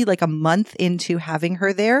only like a month into having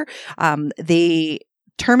her there, they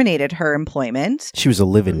terminated her employment. She was a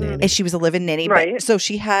live-in nanny. And she was a live-in nanny. Right. But, so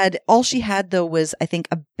all she had though was, I think,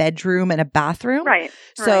 a bedroom and a bathroom. Right.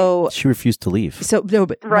 So she refused to leave. So no,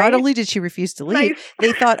 but not only did she refuse to leave,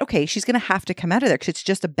 they thought, okay, she's going to have to come out of there because it's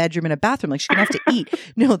just a bedroom and a bathroom. Like, she's going to have to eat.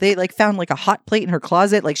 No, they like found like a hot plate in her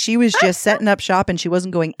closet. Like, she was just setting up shop and she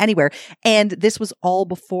wasn't going anywhere. And this was all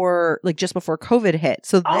just before COVID hit.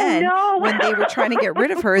 So then when they were trying to get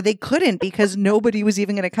rid of her, they couldn't, because nobody was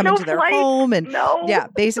even going to come into their home. And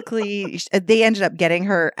basically they ended up getting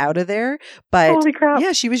her out of there. But holy crap.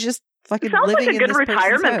 Yeah, she was just fucking sounds living like a good in this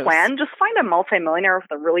retirement plan. Just find a multimillionaire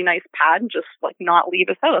with a really nice pad and just like not leave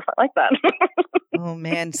his house. I like that. Oh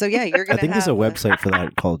man. So yeah, you're I gonna think have there's a website for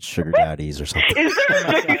that called Sugar Daddies or something. Is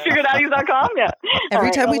there sugardaddies.com? Yeah. Every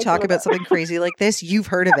All time right, we I'll talk do about that. something crazy like this, you've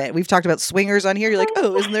heard of it. We've talked about swingers on here. You're like,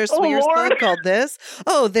 oh, isn't there a swingers Lord. club called this?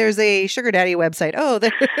 Oh, there's a sugar daddy website. Oh,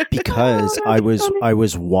 there. Because Oh, that's funny. I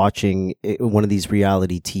was watching one of these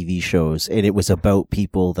reality TV shows, and it was about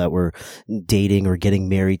people that were dating or getting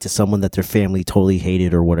married to someone that their family totally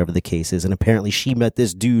hated or whatever the case is. And apparently she met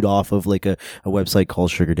this dude off of like a website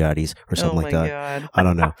called Sugar Daddies or something Oh like my that. God. I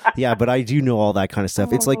don't know. Yeah, but I do know all that kind of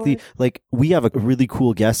stuff. It's like we have a really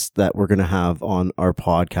cool guest that we're going to have on our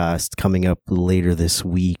podcast coming up later this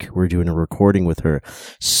week. We're doing a recording with her.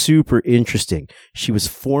 Super interesting. She was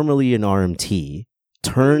formerly an RMT,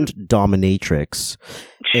 turned dominatrix,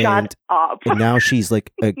 Shut up. and now she's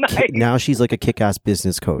like Nice. a kick-ass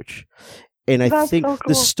business coach. And I That's think so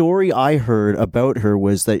the cool. story I heard about her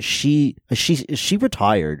was that she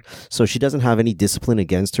retired, so she doesn't have any discipline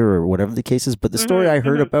against her or whatever the case is. But the story I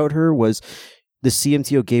heard about her was the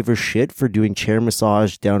CMTO gave her shit for doing chair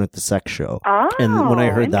massage down at the sex show. Oh, And when I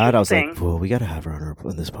heard that, I was like, interesting. "Whoa, we got to have her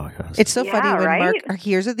on this podcast." It's so Yeah, funny when right? Mark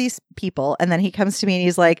hears of these people and then he comes to me and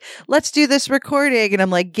he's like, let's do this recording. And I'm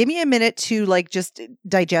like, give me a minute to like just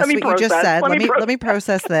digest Let me what you just process. said. Let me Let me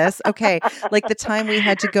process this. Okay. Like the time we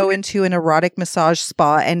had to go into an erotic massage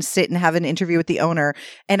spa and sit and have an interview with the owner.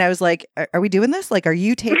 And I was like, are we doing this? Like, are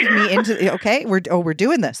you taking me into, okay, we're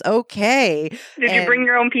doing this. Okay. Did you And- bring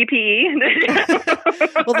your own PPE?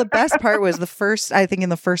 Well, the best part was I think in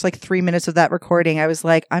the first like 3 minutes of that recording, I was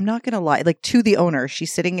like, I'm not going to lie, like to the owner,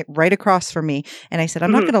 she's sitting right across from me. And I said,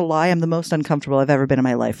 I'm not going to lie. I'm the most uncomfortable I've ever been in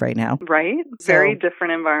my life right now. Right? So- Very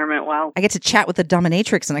different environment. Wow. I get to chat with the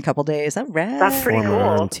dominatrix in a couple days. That rad. That's pretty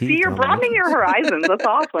Former cool. RMT See, you're broadening your horizons. That's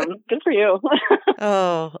awesome. Good for you.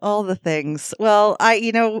 Oh, all the things. Well, I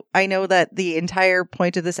know that the entire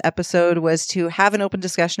point of this episode was to have an open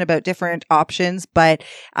discussion about different options, but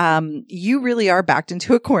you really are backed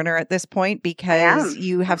into a corner at this point because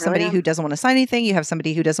you have really somebody am. who doesn't want to sign anything. You have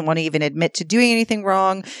somebody who doesn't want to even admit to doing anything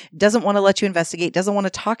wrong, doesn't want to let you investigate, doesn't want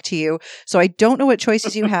to talk to you. So I don't know what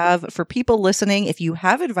choices you have. For people listening, if you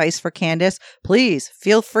have advice for Candace, please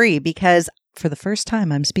feel free, because for the first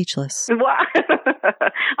time, I'm speechless. Wow.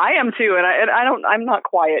 I am too, and I'm not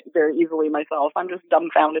quiet very easily myself. I'm just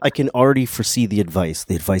dumbfounded. I can already foresee the advice.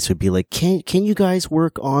 The advice would be like, "Can you guys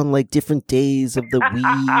work on like different days of the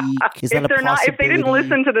week? Is that a possibility?" If they didn't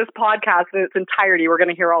listen to this podcast in its entirety, we're going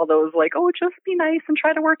to hear all those like, "Oh, just be nice and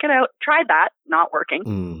try to work it out." Tried that, not working.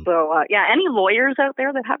 Mm. So yeah, any lawyers out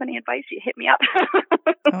there that have any advice, you hit me up.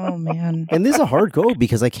 Oh, man. And this is a hard go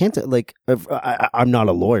because I can't like I'm not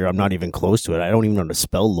a lawyer. I'm not even close to it. I don't even know how to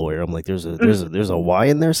spell lawyer. I'm like there's a Y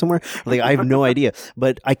in there somewhere. Like I have no idea.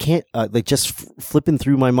 But I can't like just flipping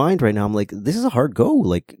through my mind right now. I'm like this is a hard go.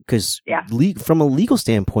 Like because from a legal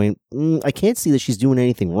standpoint, I can't see that she's doing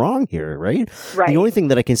anything wrong here. Right. Right. The only thing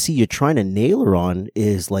that I can see you trying to nail her on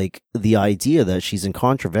is like the idea that she's in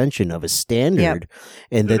contravention of a standard,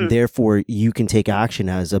 and then therefore you can take action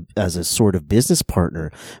as a sort of business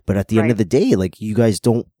partner. But at the end of the day, like you guys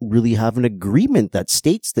don't really have an agreement that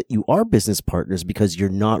states that you are business partners because you're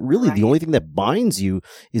not really. The only thing that binds you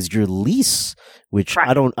is your lease, which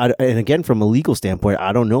and again, from a legal standpoint,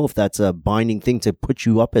 I don't know if that's a binding thing to put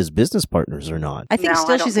you up as business partners or not. I think No,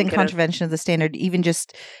 still I don't she's in think it is. contravention of the standard, even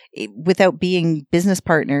just without being business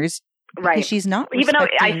partners. Right. Because she's not. Even though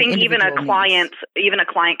I think even a individual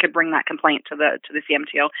client could bring that complaint to the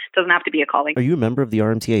CMTO. It doesn't have to be a colleague. Are you a member of the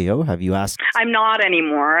RMTAO? Have you asked? I'm not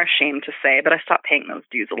anymore, ashamed to say, but I stopped paying those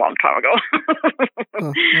dues a long time ago.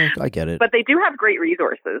 Oh, I get it. But they do have great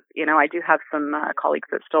resources. You know, I do have some colleagues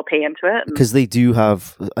that still pay into it. Because they do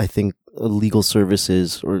have, I think, legal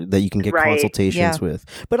services or that you can get consultations with.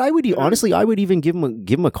 But I would honestly, I would even give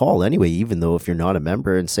them a call anyway, even though if you're not a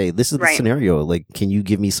member, and say, this is the scenario. Like, can you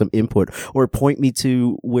give me some input or point me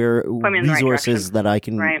to where resources that I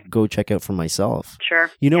can go check out for myself?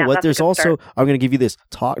 Sure. You know what? There's also, I'm going to give you this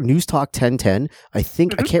News Talk 1010. I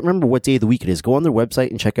think I can't remember what day of the week it is. Go on their website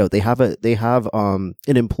and check out. They have an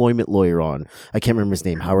employment lawyer on. I can't remember his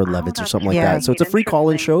name, Howard Levitz or something like that. So it's a free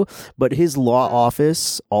call-in show, but his law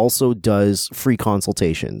office also does free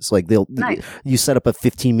consultations. Like you set up a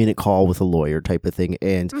 15-minute call with a lawyer type of thing.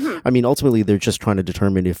 And I mean, ultimately they're just trying to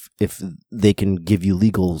determine if they can give you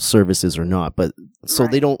legal services or not. But so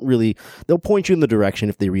they don't really, they'll point you in the direction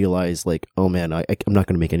if they realize like, oh man, I'm not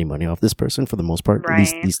going to make any money off this person for the most part. At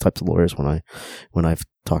least these types of lawyers when I've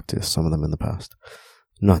talked to some of them in the past.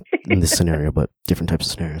 Not in this scenario, but different types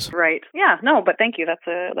of scenarios. Right. Yeah. No, but thank you. That's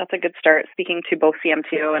a good start. Speaking to both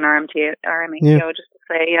CMTO and RMTO, just to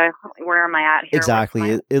say, where am I at here?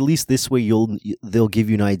 Exactly. At least this way they'll give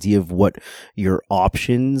you an idea of what your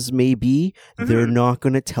options may be. Mm-hmm. They're not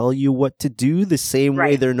going to tell you what to do the same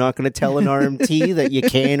way they're not going to tell an RMT that you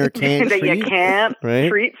can or can't that treat. You can't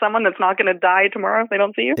treat someone that's not going to die tomorrow if they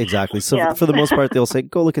don't see you. Exactly. So for the most part, they'll say,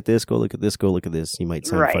 go look at this, go look at this, go look at this. You might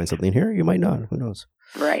find something here. You might not. Who knows?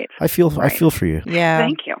 Right. I feel for you. Yeah.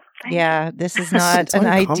 Thank you. This is not an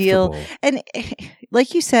ideal. And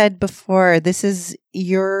like you said before, this is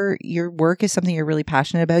your work is something you're really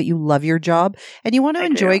passionate about. You love your job and you want to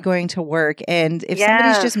enjoy going to work. And if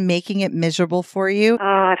somebody's just making it miserable for you.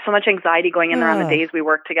 I have so much anxiety going in there on the days we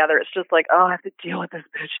work together. It's just like, I have to deal with this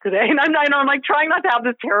bitch today. And I'm like trying not to have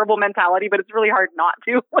this terrible mentality, but it's really hard not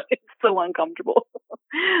to. It's so uncomfortable.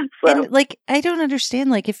 And like, I don't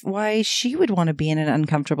understand why she would want to be in an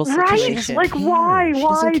uncomfortable situation. Right? Like, why?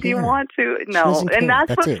 Why do you want to? No. And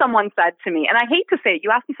that's what someone said to me. And I hate to say it.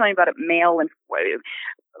 You asked me something about it, male and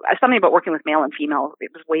something about working with male and female.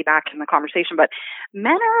 It was way back in the conversation, but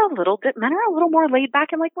men are a little more laid back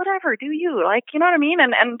and like, whatever, do you? Like, you know what I mean?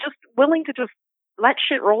 And just willing to just let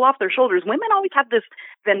shit roll off their shoulders. Women always have this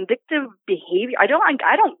vindictive behavior. I don't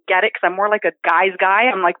get it because I'm more like a guy's guy.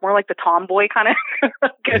 I'm like more like the tomboy kind of.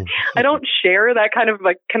 I don't share that kind of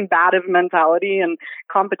like combative mentality and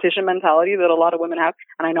competition mentality that a lot of women have.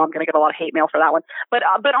 And I know I'm going to get a lot of hate mail for that one. But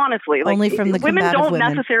honestly, like, only from the women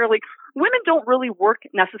don't really work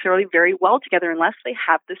necessarily very well together unless they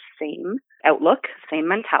have the same outlook, same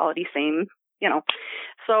mentality, same,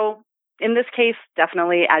 So in this case,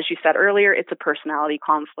 definitely, as you said earlier, it's a personality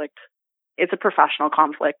conflict. It's a professional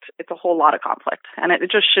conflict. It's a whole lot of conflict. And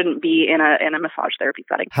it just shouldn't be in a massage therapy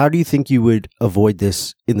setting. How do you think you would avoid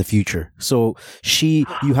this in the future? So you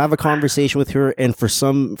have a conversation with her and for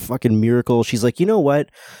some fucking miracle, she's like, you know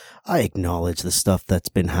what? I acknowledge the stuff that's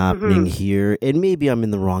been happening here, and maybe I'm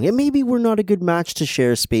in the wrong, and maybe we're not a good match to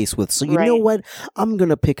share space with. So you know what? I'm going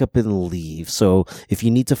to pick up and leave. So if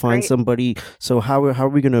you need to find somebody, so how are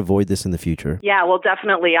we going to avoid this in the future? Yeah, well,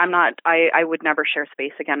 definitely. I would never share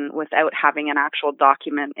space again without having an actual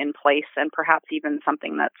document in place and perhaps even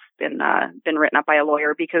something that's been written up by a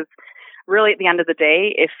lawyer, because really at the end of the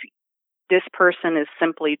day, if this person is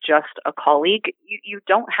simply just a colleague, you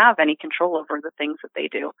don't have any control over the things that they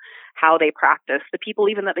do, how they practice, the people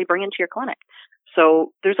even that they bring into your clinic.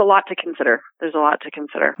 So there's a lot to consider.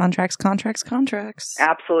 Contracts.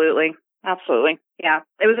 Absolutely. Yeah.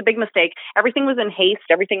 It was a big mistake. Everything was in haste.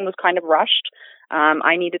 Everything was kind of rushed.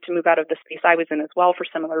 I needed to move out of the space I was in as well for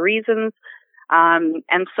similar reasons.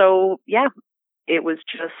 And so, yeah. It was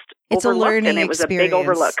just it's a learning and it was experience. A big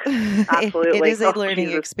overlook. Absolutely. It is a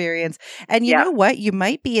learning experience. And you know what? You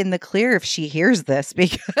might be in the clear if she hears this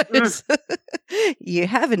because you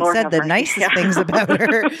haven't Lord said the nicest things about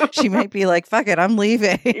her. She might be like, fuck it, I'm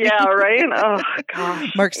leaving. Yeah, right? Oh,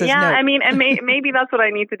 gosh. Mark says no. I mean, and maybe that's what I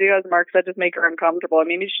need to do, as Mark said, just make her uncomfortable. I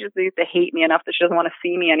mean, she just needs to hate me enough that she doesn't want to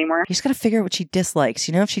see me anymore. You just got to figure out what she dislikes.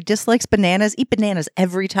 If she dislikes bananas, eat bananas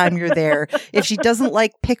every time you're there. If she doesn't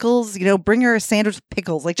like pickles, bring her a sandwich with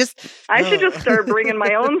pickles. I should just start bringing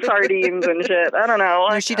my own sardines and shit. I don't know.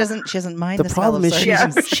 No, she doesn't mind the problem is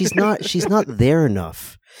she's not there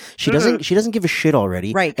enough. She doesn't give a shit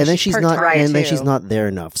already, right? And then she's not there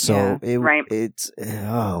enough. So it's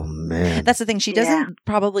oh man, that's the thing. She doesn't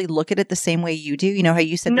probably look at it the same way you do. You know how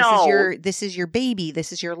you said this is your baby,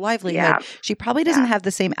 this is your livelihood. Yeah. She probably doesn't have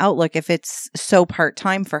the same outlook if it's so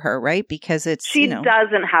part-time for her, right? Because she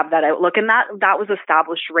doesn't have that outlook, and that was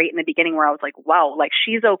established right in the beginning, where I was like, wow, like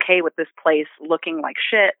she's okay with this place looking like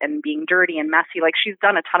shit and being dirty and messy. Like she's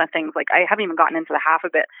done a ton of things. Like I haven't even gotten into the half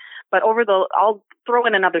of it. But I'll throw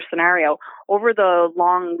in another scenario. Over the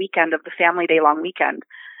long weekend of the family day long weekend,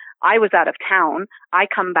 I was out of town. I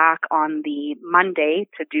come back on the Monday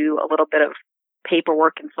to do a little bit of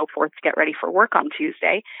paperwork and so forth to get ready for work on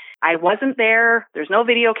Tuesday. I wasn't there. There's no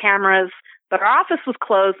video cameras, but our office was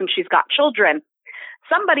closed and she's got children.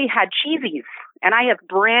 Somebody had cheesies, and I have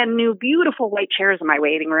brand new, beautiful white chairs in my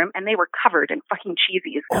waiting room, and they were covered in fucking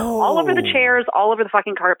cheesies all over the chairs, all over the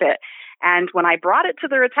fucking carpet. And when I brought it to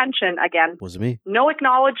their attention, again, was it me? No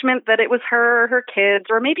acknowledgement that it was her kids,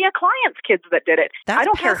 or maybe a client's kids that did it. That's I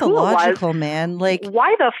don't care who it was, man.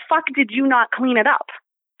 Why the fuck did you not clean it up?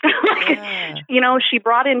 She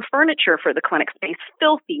brought in furniture for the clinic space,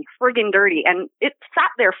 filthy, friggin' dirty, and it sat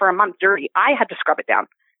there for a month dirty. I had to scrub it down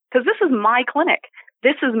because this is my clinic.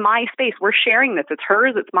 This is my space. We're sharing this. It's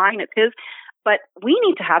hers, it's mine, it's his. But we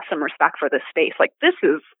need to have some respect for this space. Like, this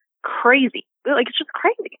is crazy. Like, it's just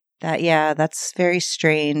crazy. That's very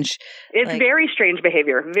strange. It's very strange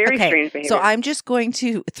behavior. Very strange behavior. So I'm just going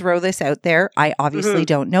to throw this out there. I obviously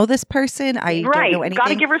don't know this person. I don't know anything. Got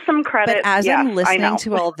to give her some credit. But as I'm listening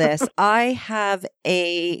to all this, I have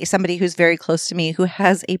somebody who's very close to me who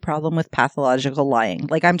has a problem with pathological lying.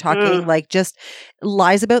 Like, I'm talking like just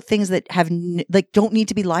lies about things that have don't need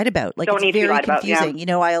to be lied about. Like, it's very confusing. You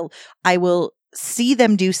know, I will see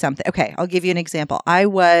them do something. Okay, I'll give you an example. I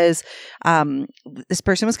was, this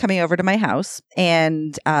person was coming over to my house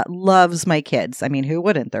and loves my kids. I mean, who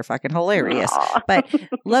wouldn't? They're fucking hilarious. But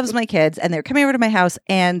loves my kids, and they're coming over to my house,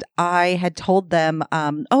 and I had told them,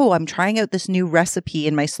 oh, I'm trying out this new recipe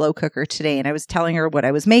in my slow cooker today, and I was telling her what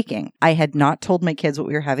I was making. I had not told my kids what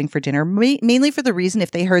we were having for dinner, mainly for the reason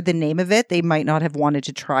if they heard the name of it, they might not have wanted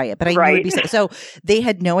to try it. But I knew it'd be so they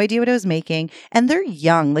had no idea what I was making, and they're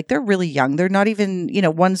young. Like, they're really young. They're not even, you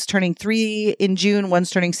know, one's turning 3 in June,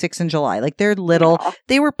 one's turning 6 in July. Like, they're little.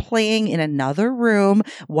 They were playing in another room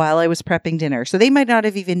while I was prepping dinner. So they might not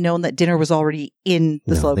have even known that dinner was already in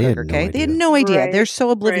the slow cooker. Okay. They had no idea. Right. They're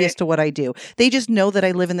so oblivious to what I do. They just know that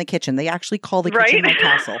I live in the kitchen. They actually call the kitchen my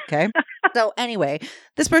castle. Okay. So anyway,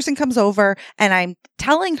 this person comes over and I'm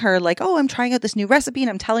telling her like, oh, I'm trying out this new recipe, and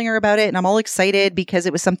I'm telling her about it, and I'm all excited because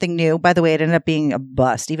it was something new. By the way, it ended up being a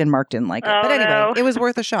bust. Even Mark didn't like it. But anyway, it was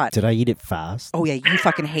worth a shot. Did I eat it fast? Oh yeah, you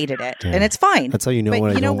fucking hated it. And it's fine. That's how you know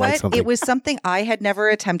when I don't like something. It was something I had never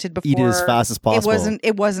attempted before. Eat it as fast as possible.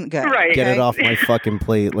 It wasn't good. Right. Get it off my fucking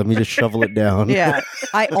plate. Let me just shovel it down. Yeah.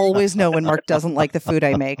 I always know when Mark doesn't like the food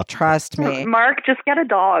I make. Trust me. Mark, just get a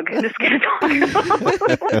dog. Just get a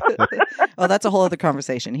dog. Oh, that's a whole other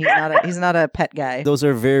conversation. He's not a pet guy. Those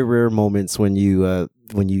are very rare moments when you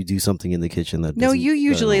do something in the kitchen that you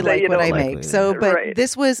usually like what I make. So, but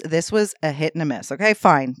this was a hit and a miss. Okay,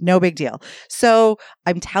 fine, no big deal. So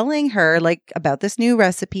I'm telling her like about this new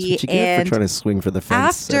recipe, that's what you get for trying to swing for the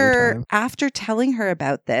fence after telling her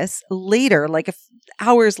about this later, like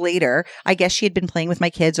hours later, I guess she had been playing with my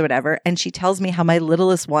kids or whatever, and she tells me how my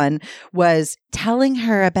littlest one was telling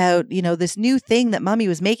her about, you know, this new thing that mommy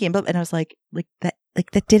was making, and I was like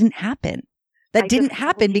that didn't happen. That didn't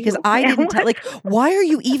happen because I didn't tell. Like, why are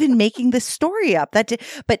you even making this story up? But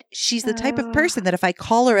she's the type of person that if I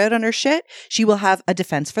call her out on her shit, she will have a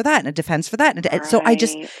defense for that and a defense for that. And so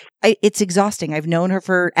it's exhausting. I've known her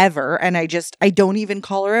forever, and I don't even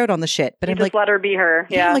call her out on the shit. But I'm like, let her be her.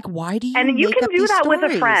 Yeah. I'm like, why do you? And you can do that stories? with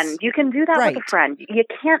a friend. You can do that with a friend. You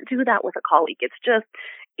can't do that with a colleague. It's just.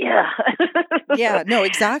 Yeah. Yeah, no,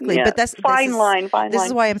 exactly. Yeah. But that's fine line. This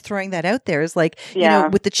is why I'm throwing that out there is like, you know,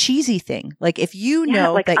 with the cheesy thing. Like, if you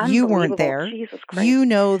know that you weren't there, you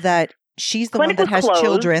know that she's the one that has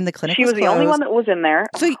children. The clinic was closed. She was the only one that was in there.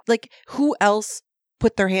 So, like, who else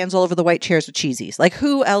put their hands all over the white chairs with cheesies? Like,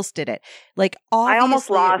 who else did it? Like, I almost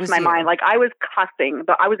lost my mind. Like, I was cussing,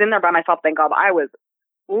 but I was in there by myself. Thank God. I was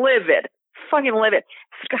livid, fucking livid.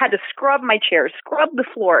 Had to scrub my chair, scrub the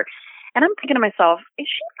floor. And I'm thinking to myself, is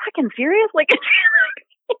she fucking serious? Like,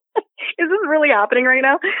 is this really happening right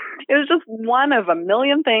now? It was just one of a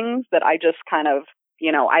million things that I just kind of,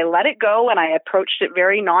 you know, I let it go and I approached it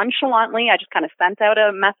very nonchalantly. I just kind of sent out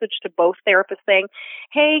a message to both therapists saying,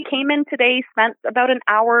 hey, came in today, spent about an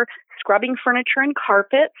hour scrubbing furniture and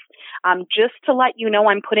carpets. Just to let you know,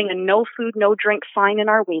 I'm putting a no food, no drink sign in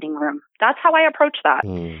our waiting room. That's how I approached that.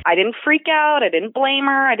 I didn't freak out. I didn't blame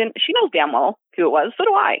her. She knows damn well who it was. So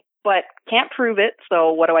do I. But can't prove it,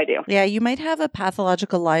 so what do I do? Yeah, you might have a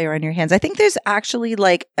pathological liar on your hands. I think there's actually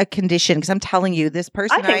like a condition, because I'm telling you, this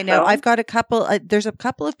person I know, I've got a couple, there's a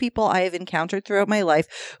couple of people I have encountered throughout my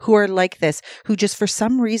life who are like this, who just for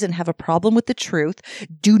some reason have a problem with the truth,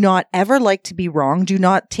 do not ever like to be wrong, do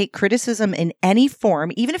not take criticism in any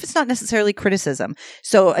form, even if it's not necessarily criticism.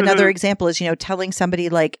 So another example is, you know, telling somebody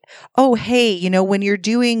like, oh, hey, you know, when you're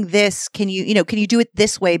doing this, can you do it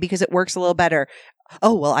this way because it works a little better?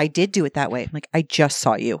 Oh, well, I did do it that way. I'm like, I just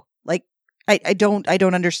saw you. Like, I don't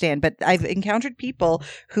understand, but I've encountered people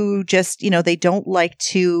who just, you know, they don't like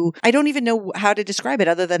to, I don't even know how to describe it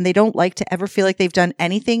other than they don't like to ever feel like they've done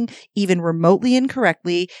anything even remotely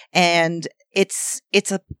incorrectly. And it's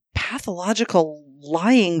a pathological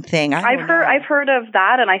lying thing. I've heard of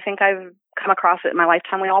that. And I think I've come across it in my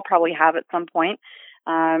lifetime. We all probably have at some point.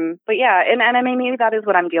 But yeah, and I mean, maybe that is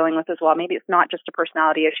what I'm dealing with as well. Maybe it's not just a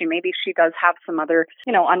personality issue. Maybe she does have some other,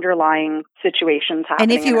 you know, underlying situations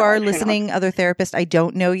happening. And if you are listening, other therapists, I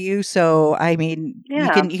don't know you. So, I mean,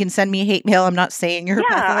 you can send me a hate mail. I'm not saying you're a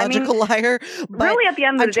pathological liar. But really, at the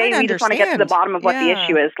end of the day, we just want to get to the bottom of what the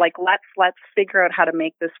issue is. Like, let's figure out how to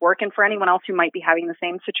make this work. And for anyone else who might be having the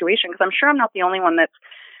same situation, because I'm sure I'm not the only one that's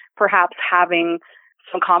perhaps having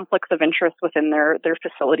some conflicts of interest within their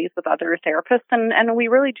facilities with other therapists. And we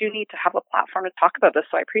really do need to have a platform to talk about this.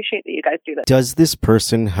 So I appreciate that you guys do this. Does this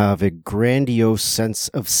person have a grandiose sense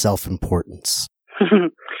of self-importance?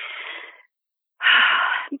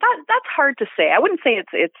 That's hard to say. I wouldn't say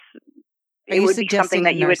it would be something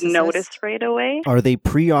that you would notice right away. Are they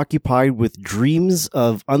preoccupied with dreams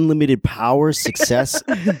of unlimited power, success,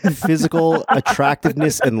 physical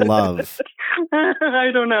attractiveness, and love?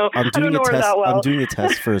 I don't know. I'm doing a test. I'm doing a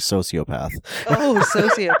test for a sociopath. Oh,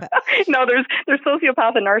 sociopath. No, there's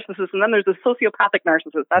sociopath and narcissist, and then there's a sociopathic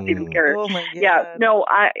narcissist. That's even scarier. Oh my God. Yeah, no,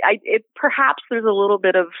 perhaps there's a little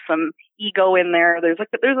bit of some ego in there. There's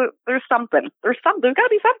something. There's got to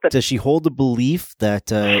be something. Does she hold the belief that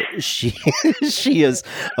she is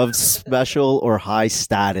of special or high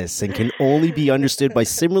status and can only be understood by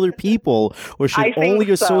similar people, or should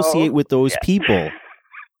only associate with those people?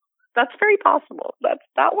 That's very possible.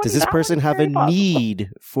 That one. Does this person have a need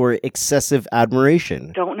for excessive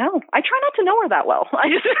admiration? Don't know. I try not to know her that well.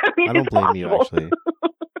 I don't blame you, actually.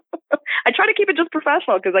 I try to keep it just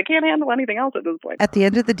professional because I can't handle anything else at this point. At the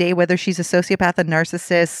end of the day, whether she's a sociopath, a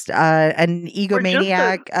narcissist, an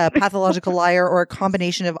egomaniac, a pathological liar, or a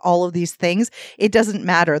combination of all of these things, it doesn't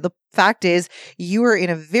matter. The fact is, you are in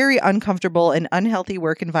a very uncomfortable and unhealthy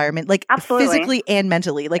work environment, like Absolutely. Physically and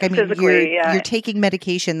mentally. Like, I mean, you're taking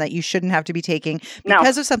medication that you shouldn't have to be taking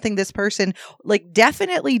because of something this person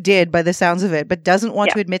definitely did by the sounds of it, but doesn't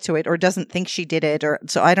want to admit to it or doesn't think she did it. Or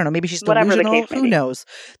so I don't know. Maybe she's delusional. Who knows?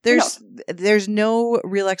 There's no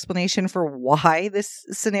real explanation for why this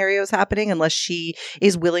scenario is happening unless she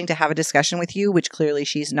is willing to have a discussion with you, which clearly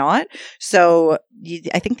she's not. So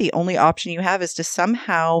I think the only option you have is to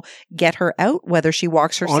somehow get her out, whether she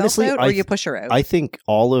walks herself out or you push her out. I think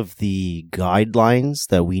all of the guidelines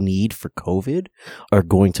that we need for COVID are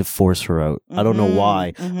going to force her out. I don't know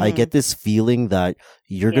why. I get this feeling that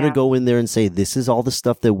you're going to go in there and say, this is all the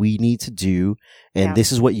stuff that we need to do, and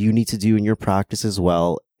this is what you need to do in your practice as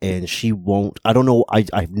well. And she won't, I don't know, I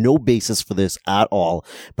have no basis for this at all,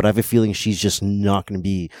 but I have a feeling she's just not going to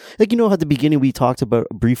be, like, at the beginning we talked about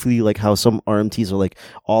briefly, like how some RMTs are like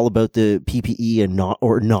all about the PPE and not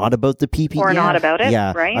about the PPE. Or not about it,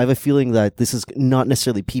 right? I have a feeling that this is not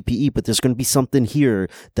necessarily PPE, but there's going to be something here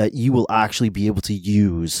that you will actually be able to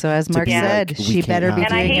use. So as Mark said, she better be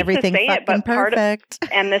doing everything fucking perfect.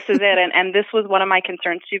 And this is it. And this was one of my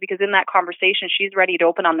concerns too, because in that conversation, she's ready to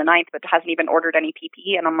open on the 9th, but hasn't even ordered any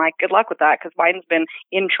PPE. And I'm like, good luck with that, because Biden's been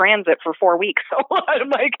in transit for 4 weeks. So I'm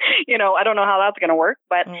like, I don't know how that's going to work,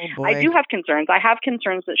 but I do have concerns. I have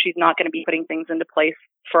concerns that she's not going to be putting things into place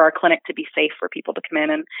for our clinic to be safe for people to come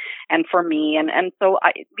in and for me. And so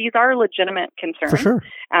these are legitimate concerns. For sure.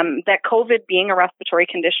 That COVID being a respiratory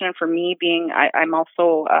condition, and for me being, I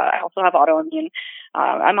also have autoimmune.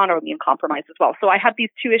 I'm autoimmune compromised as well. So I have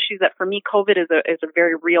these two issues that for me, COVID is a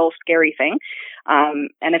very real, scary thing. And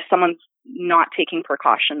if someone's not taking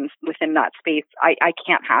precautions within that space, I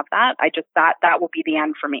can't have that. That will be the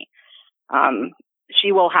end for me.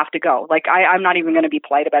 She will have to go. Like, I'm not even going to be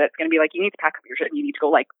polite about it. It's going to be like, you need to pack up your shit and you need to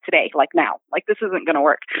go today, now. This isn't going to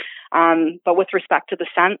work. But with respect to the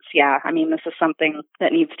sense, this is something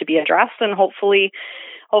that needs to be addressed, and hopefully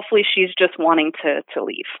she's just wanting to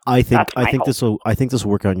leave. I think this will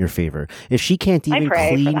work out in your favor. If she can't even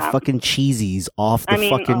clean fucking cheesies off the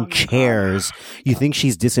fucking chairs, you think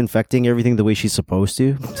she's disinfecting everything the way she's supposed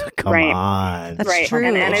to? Come on. That's true.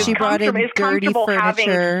 And she brought in dirty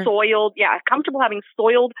furniture. Comfortable having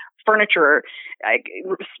soiled furniture,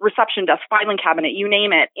 reception desk, filing cabinet, you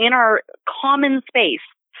name it, in our common space,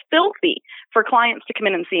 filthy, for clients to come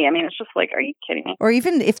in and see. It's just like, are you kidding me? Or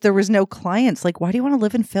even if there was no clients, why do you want to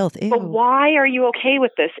live in filth? Ew. But why are you okay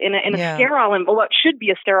with this in a sterile environment? What should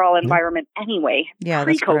be a sterile environment anyway? Yeah,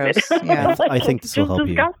 pre-COVID. That's gross. Yeah. I think this will help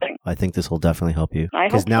you. I think this will definitely help you,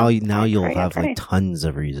 because now you'll have tons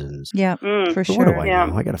of reasons. Yeah, for sure. What do I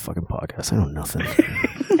know? I got a fucking podcast. I know nothing.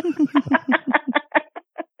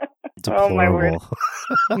 Deplorable. Oh my word!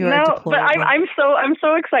 But I'm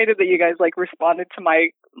so excited that you guys responded to my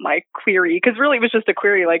query, because really it was just a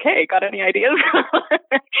query like, hey, got any ideas?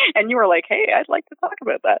 And you were like, hey, I'd like to talk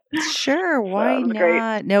about that. Sure, why not?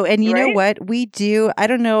 Great. No, and you know what we do? I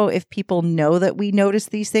don't know if people know that we notice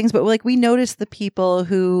these things, but we notice the people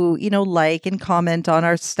who like and comment on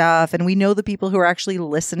our stuff, and we know the people who are actually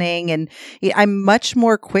listening. And I'm much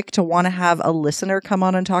more quick to want to have a listener come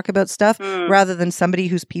on and talk about stuff rather than somebody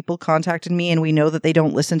whose people contacted me and we know that they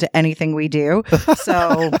don't listen to anything we do.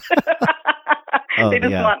 So They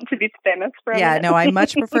just want to be famous for a minute. No, I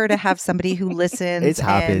much prefer to have somebody who listens. It's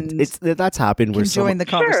happened. That's happened where join the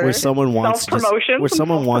conversation. Where someone wants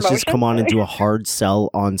to just come on and do a hard sell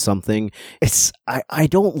on something. I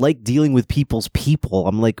don't like dealing with people's people.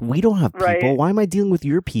 I'm like, we don't have people. Right. Why am I dealing with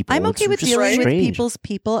your people? I'm okay with dealing with people's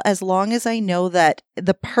people as long as I know that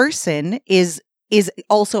the person is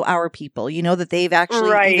also our people, that they've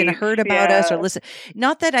actually even heard about us or listened.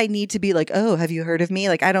 Not that I need to be like, oh, have you heard of me?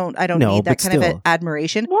 Like, I don't need that kind of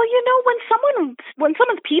admiration. Well, when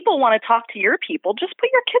someone's people want to talk to your people, just put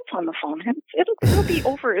your kids on the phone. It'll be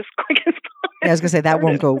over as quick as possible. I was gonna say that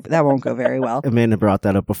won't go very well. Amanda brought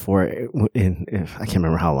that up before I can't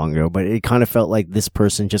remember how long ago, but it kind of felt like this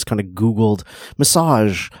person just kind of Googled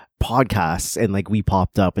massage podcasts and like we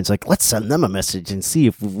popped up. It's like, let's send them a message and see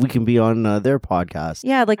if we can be on their podcast.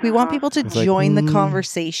 Yeah, like we want people to join the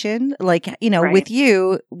conversation. Like, with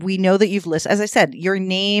you, we know that you've listened. As I said, your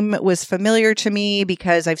name was familiar to me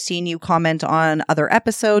because I've seen you comment on other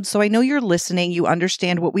episodes. So I know you're listening. You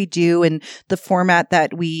understand what we do and the format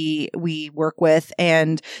that we work with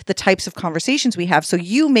and the types of conversations we have. So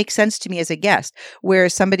you make sense to me as a guest,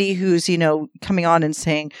 whereas somebody who's, coming on and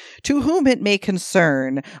saying, to whom it may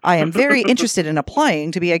concern, I am very interested in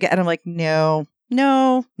applying to be a guest. And I'm like, no,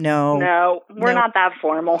 we're not that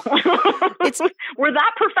formal. We're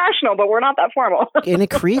that professional, but we're not that formal. And it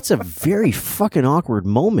creates a very fucking awkward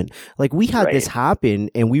moment. Like we had this happen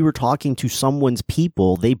and we were talking to someone's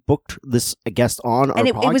people. They booked this guest on our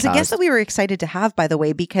podcast. It was a guest that we were excited to have, by the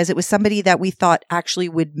way, because it was somebody that we thought actually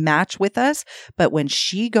would match with us. But when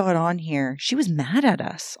she got on here, she was mad at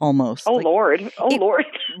us almost. Oh, Lord.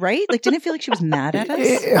 Right? Like, didn't it feel like she was mad at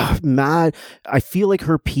us? Mad. I feel like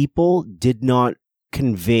her people did not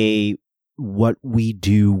convey what we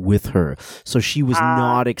do with her. So she was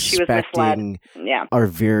not expecting our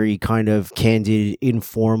very kind of candid,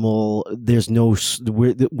 informal, there's no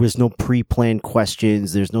pre-planned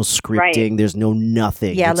questions, there's no scripting, there's no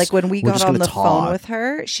nothing. Yeah, like when we got on the phone with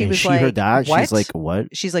her, she was like, heard that. What? She's like, what?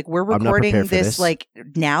 She's like, we're recording this like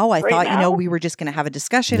now. I thought, we were just going to have a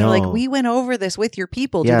discussion. No. Like, we went over this with your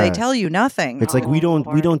people. Do they tell you nothing? It's like, we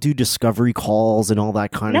don't do discovery calls and all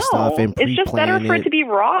that kind of stuff. And it's just better for it to be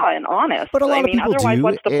raw and honest. But a lot of people otherwise, do.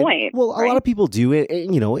 What's the point? Well, a lot of people do it.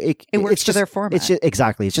 And, it works for their format. It's just,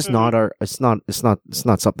 exactly. It's just not our. It's not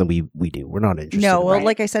something we do. We're not interested. No. Well, in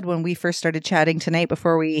like I said, when we first started chatting tonight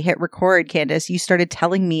before we hit record, Candace, you started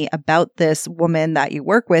telling me about this woman that you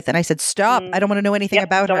work with, and I said, "Stop! I don't want to know anything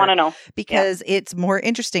about her. Don't want to know because it's more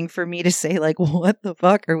interesting for me to say, like, what the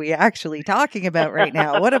fuck are we actually talking about right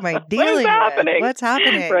now? What am I dealing with? What's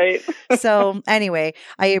happening? Right. So anyway,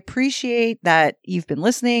 I appreciate that you've been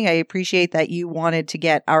listening. I appreciate that you wanted to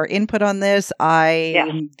get our input on this.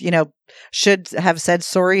 I, should have said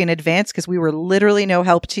sorry in advance because we were literally no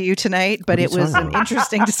help to you tonight, but it was an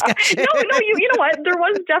interesting discussion. No, you know what? There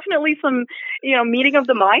was definitely some, meeting of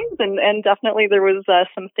the minds and definitely there was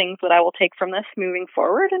some things that I will take from this moving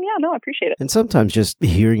forward. And I appreciate it. And sometimes just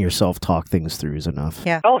hearing yourself talk things through is enough.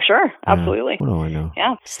 Yeah. Oh, sure. Absolutely. What do I know?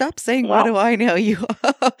 Yeah. Stop saying, what do I know?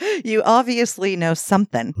 You obviously know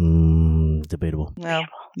something. Debatable. Well,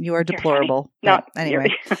 you are deplorable. No, anyway,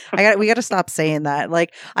 we got to stop saying that.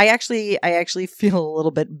 Like, I actually feel a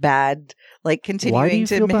little bit bad. Like continuing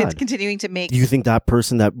to make. Do you think that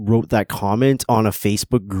person that wrote that comment on a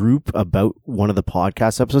Facebook group about one of the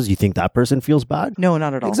podcast episodes, you think that person feels bad? No,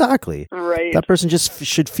 not at all. Exactly. Right. That person just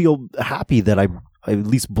should feel happy that I at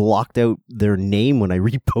least blocked out their name when I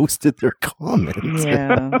reposted their comment.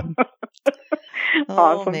 Yeah.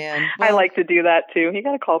 Awesome. Man. Well, I like to do that too. You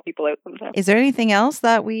got to call people out sometimes. Is there anything else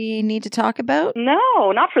that we need to talk about?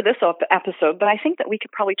 No, not for this episode, but I think that we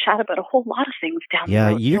could probably chat about a whole lot of things down the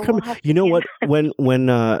road. You're coming. You know what? When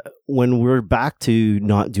we're back to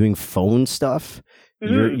not doing phone stuff,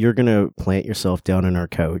 you're gonna plant yourself down on our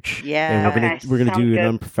couch. Yeah, and we're gonna do an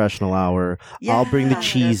unprofessional hour. Yeah. I'll bring the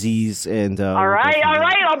cheesies and all right.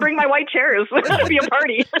 I'll bring my white chairs. It'll be a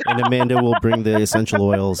party. And Amanda will bring the essential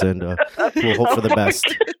oils, and we'll hope for the best.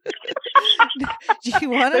 Do you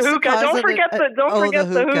want us the hookah? Don't forget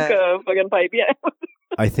the hookah fucking pipe. Yeah.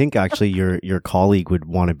 I think actually your colleague would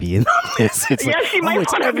want to be in this. It's she might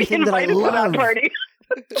want to be invited to that party.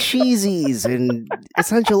 Cheesies and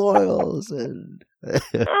essential oils and.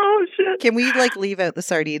 Oh shit! Can we leave out the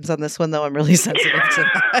sardines on this one though? I'm really sensitive to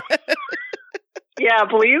that. Yeah,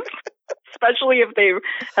 please. Especially if they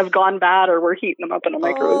have gone bad or we're heating them up in a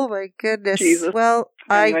microwave. Oh my goodness! Jesus. Well,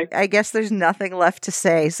 anyway. I guess there's nothing left to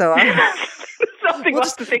say. So nothing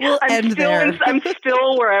left to say. we'll end there. I'm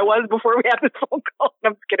still where I was before we had this phone call.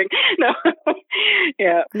 I'm just kidding. No.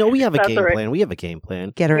 Yeah. No, we have a That's game all right. plan. We have a game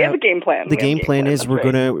plan. Get her We have out. a game plan. The We have a game plan is that's we're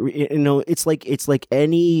right. gonna, it's like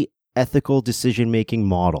any ethical decision making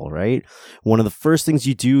model, right? One of the first things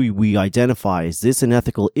you do, we identify, is this an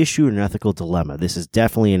ethical issue or an ethical dilemma? This is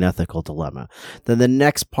definitely an ethical dilemma. Then the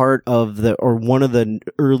next part of one of the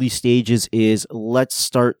early stages is let's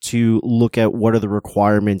start to look at what are the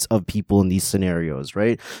requirements of people in these scenarios,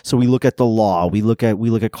 right? So we look at the law, we look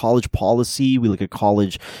at college policy, we look at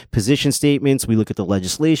college position statements, we look at the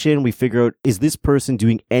legislation, we figure out, is this person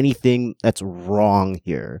doing anything that's wrong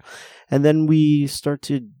here? And then we start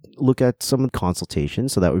to look at some consultation.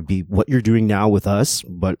 So that would be what you're doing now with us,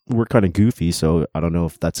 but we're kind of goofy. So I don't know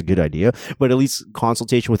if that's a good idea, but at least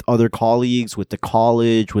consultation with other colleagues, with the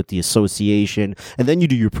college, with the association. And then you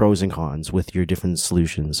do your pros and cons with your different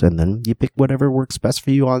solutions. And then you pick whatever works best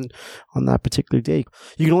for you on that particular day.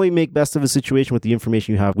 You can only make best of a situation with the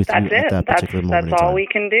information you have with That's you at it. that particular moment in That's time. all we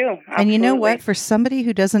can do. And you know Absolutely. what? For somebody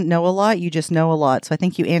who doesn't know a lot, you just know a lot. So I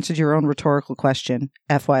think you answered your own rhetorical question,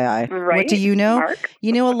 FYI. Right? What do you know? Mark?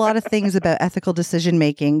 You know a lot of things about ethical decision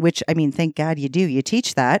making, which, I mean, thank God you do. You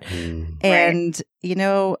teach that. Mm. And, you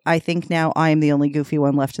know, I think now I'm the only goofy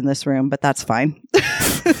one left in this room, but that's fine.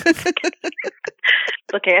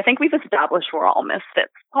 Okay, I think we've established we're all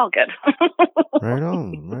misfits. All good. Right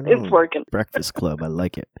on. Right on. It's working. Breakfast Club. I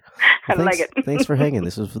like it. I like it. Thanks for hanging.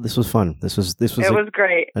 This was fun. This was It was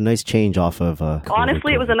great. a nice change off of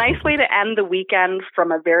Honestly, it was a nice way to end the weekend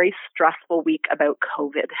from a very stressful week about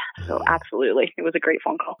COVID. So absolutely. It was a great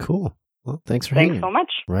phone call. Cool. Well, thanks for Thanks hanging. so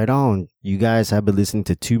much. Right on. You guys have been listening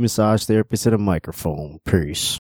to two massage therapists at a microphone. Peace.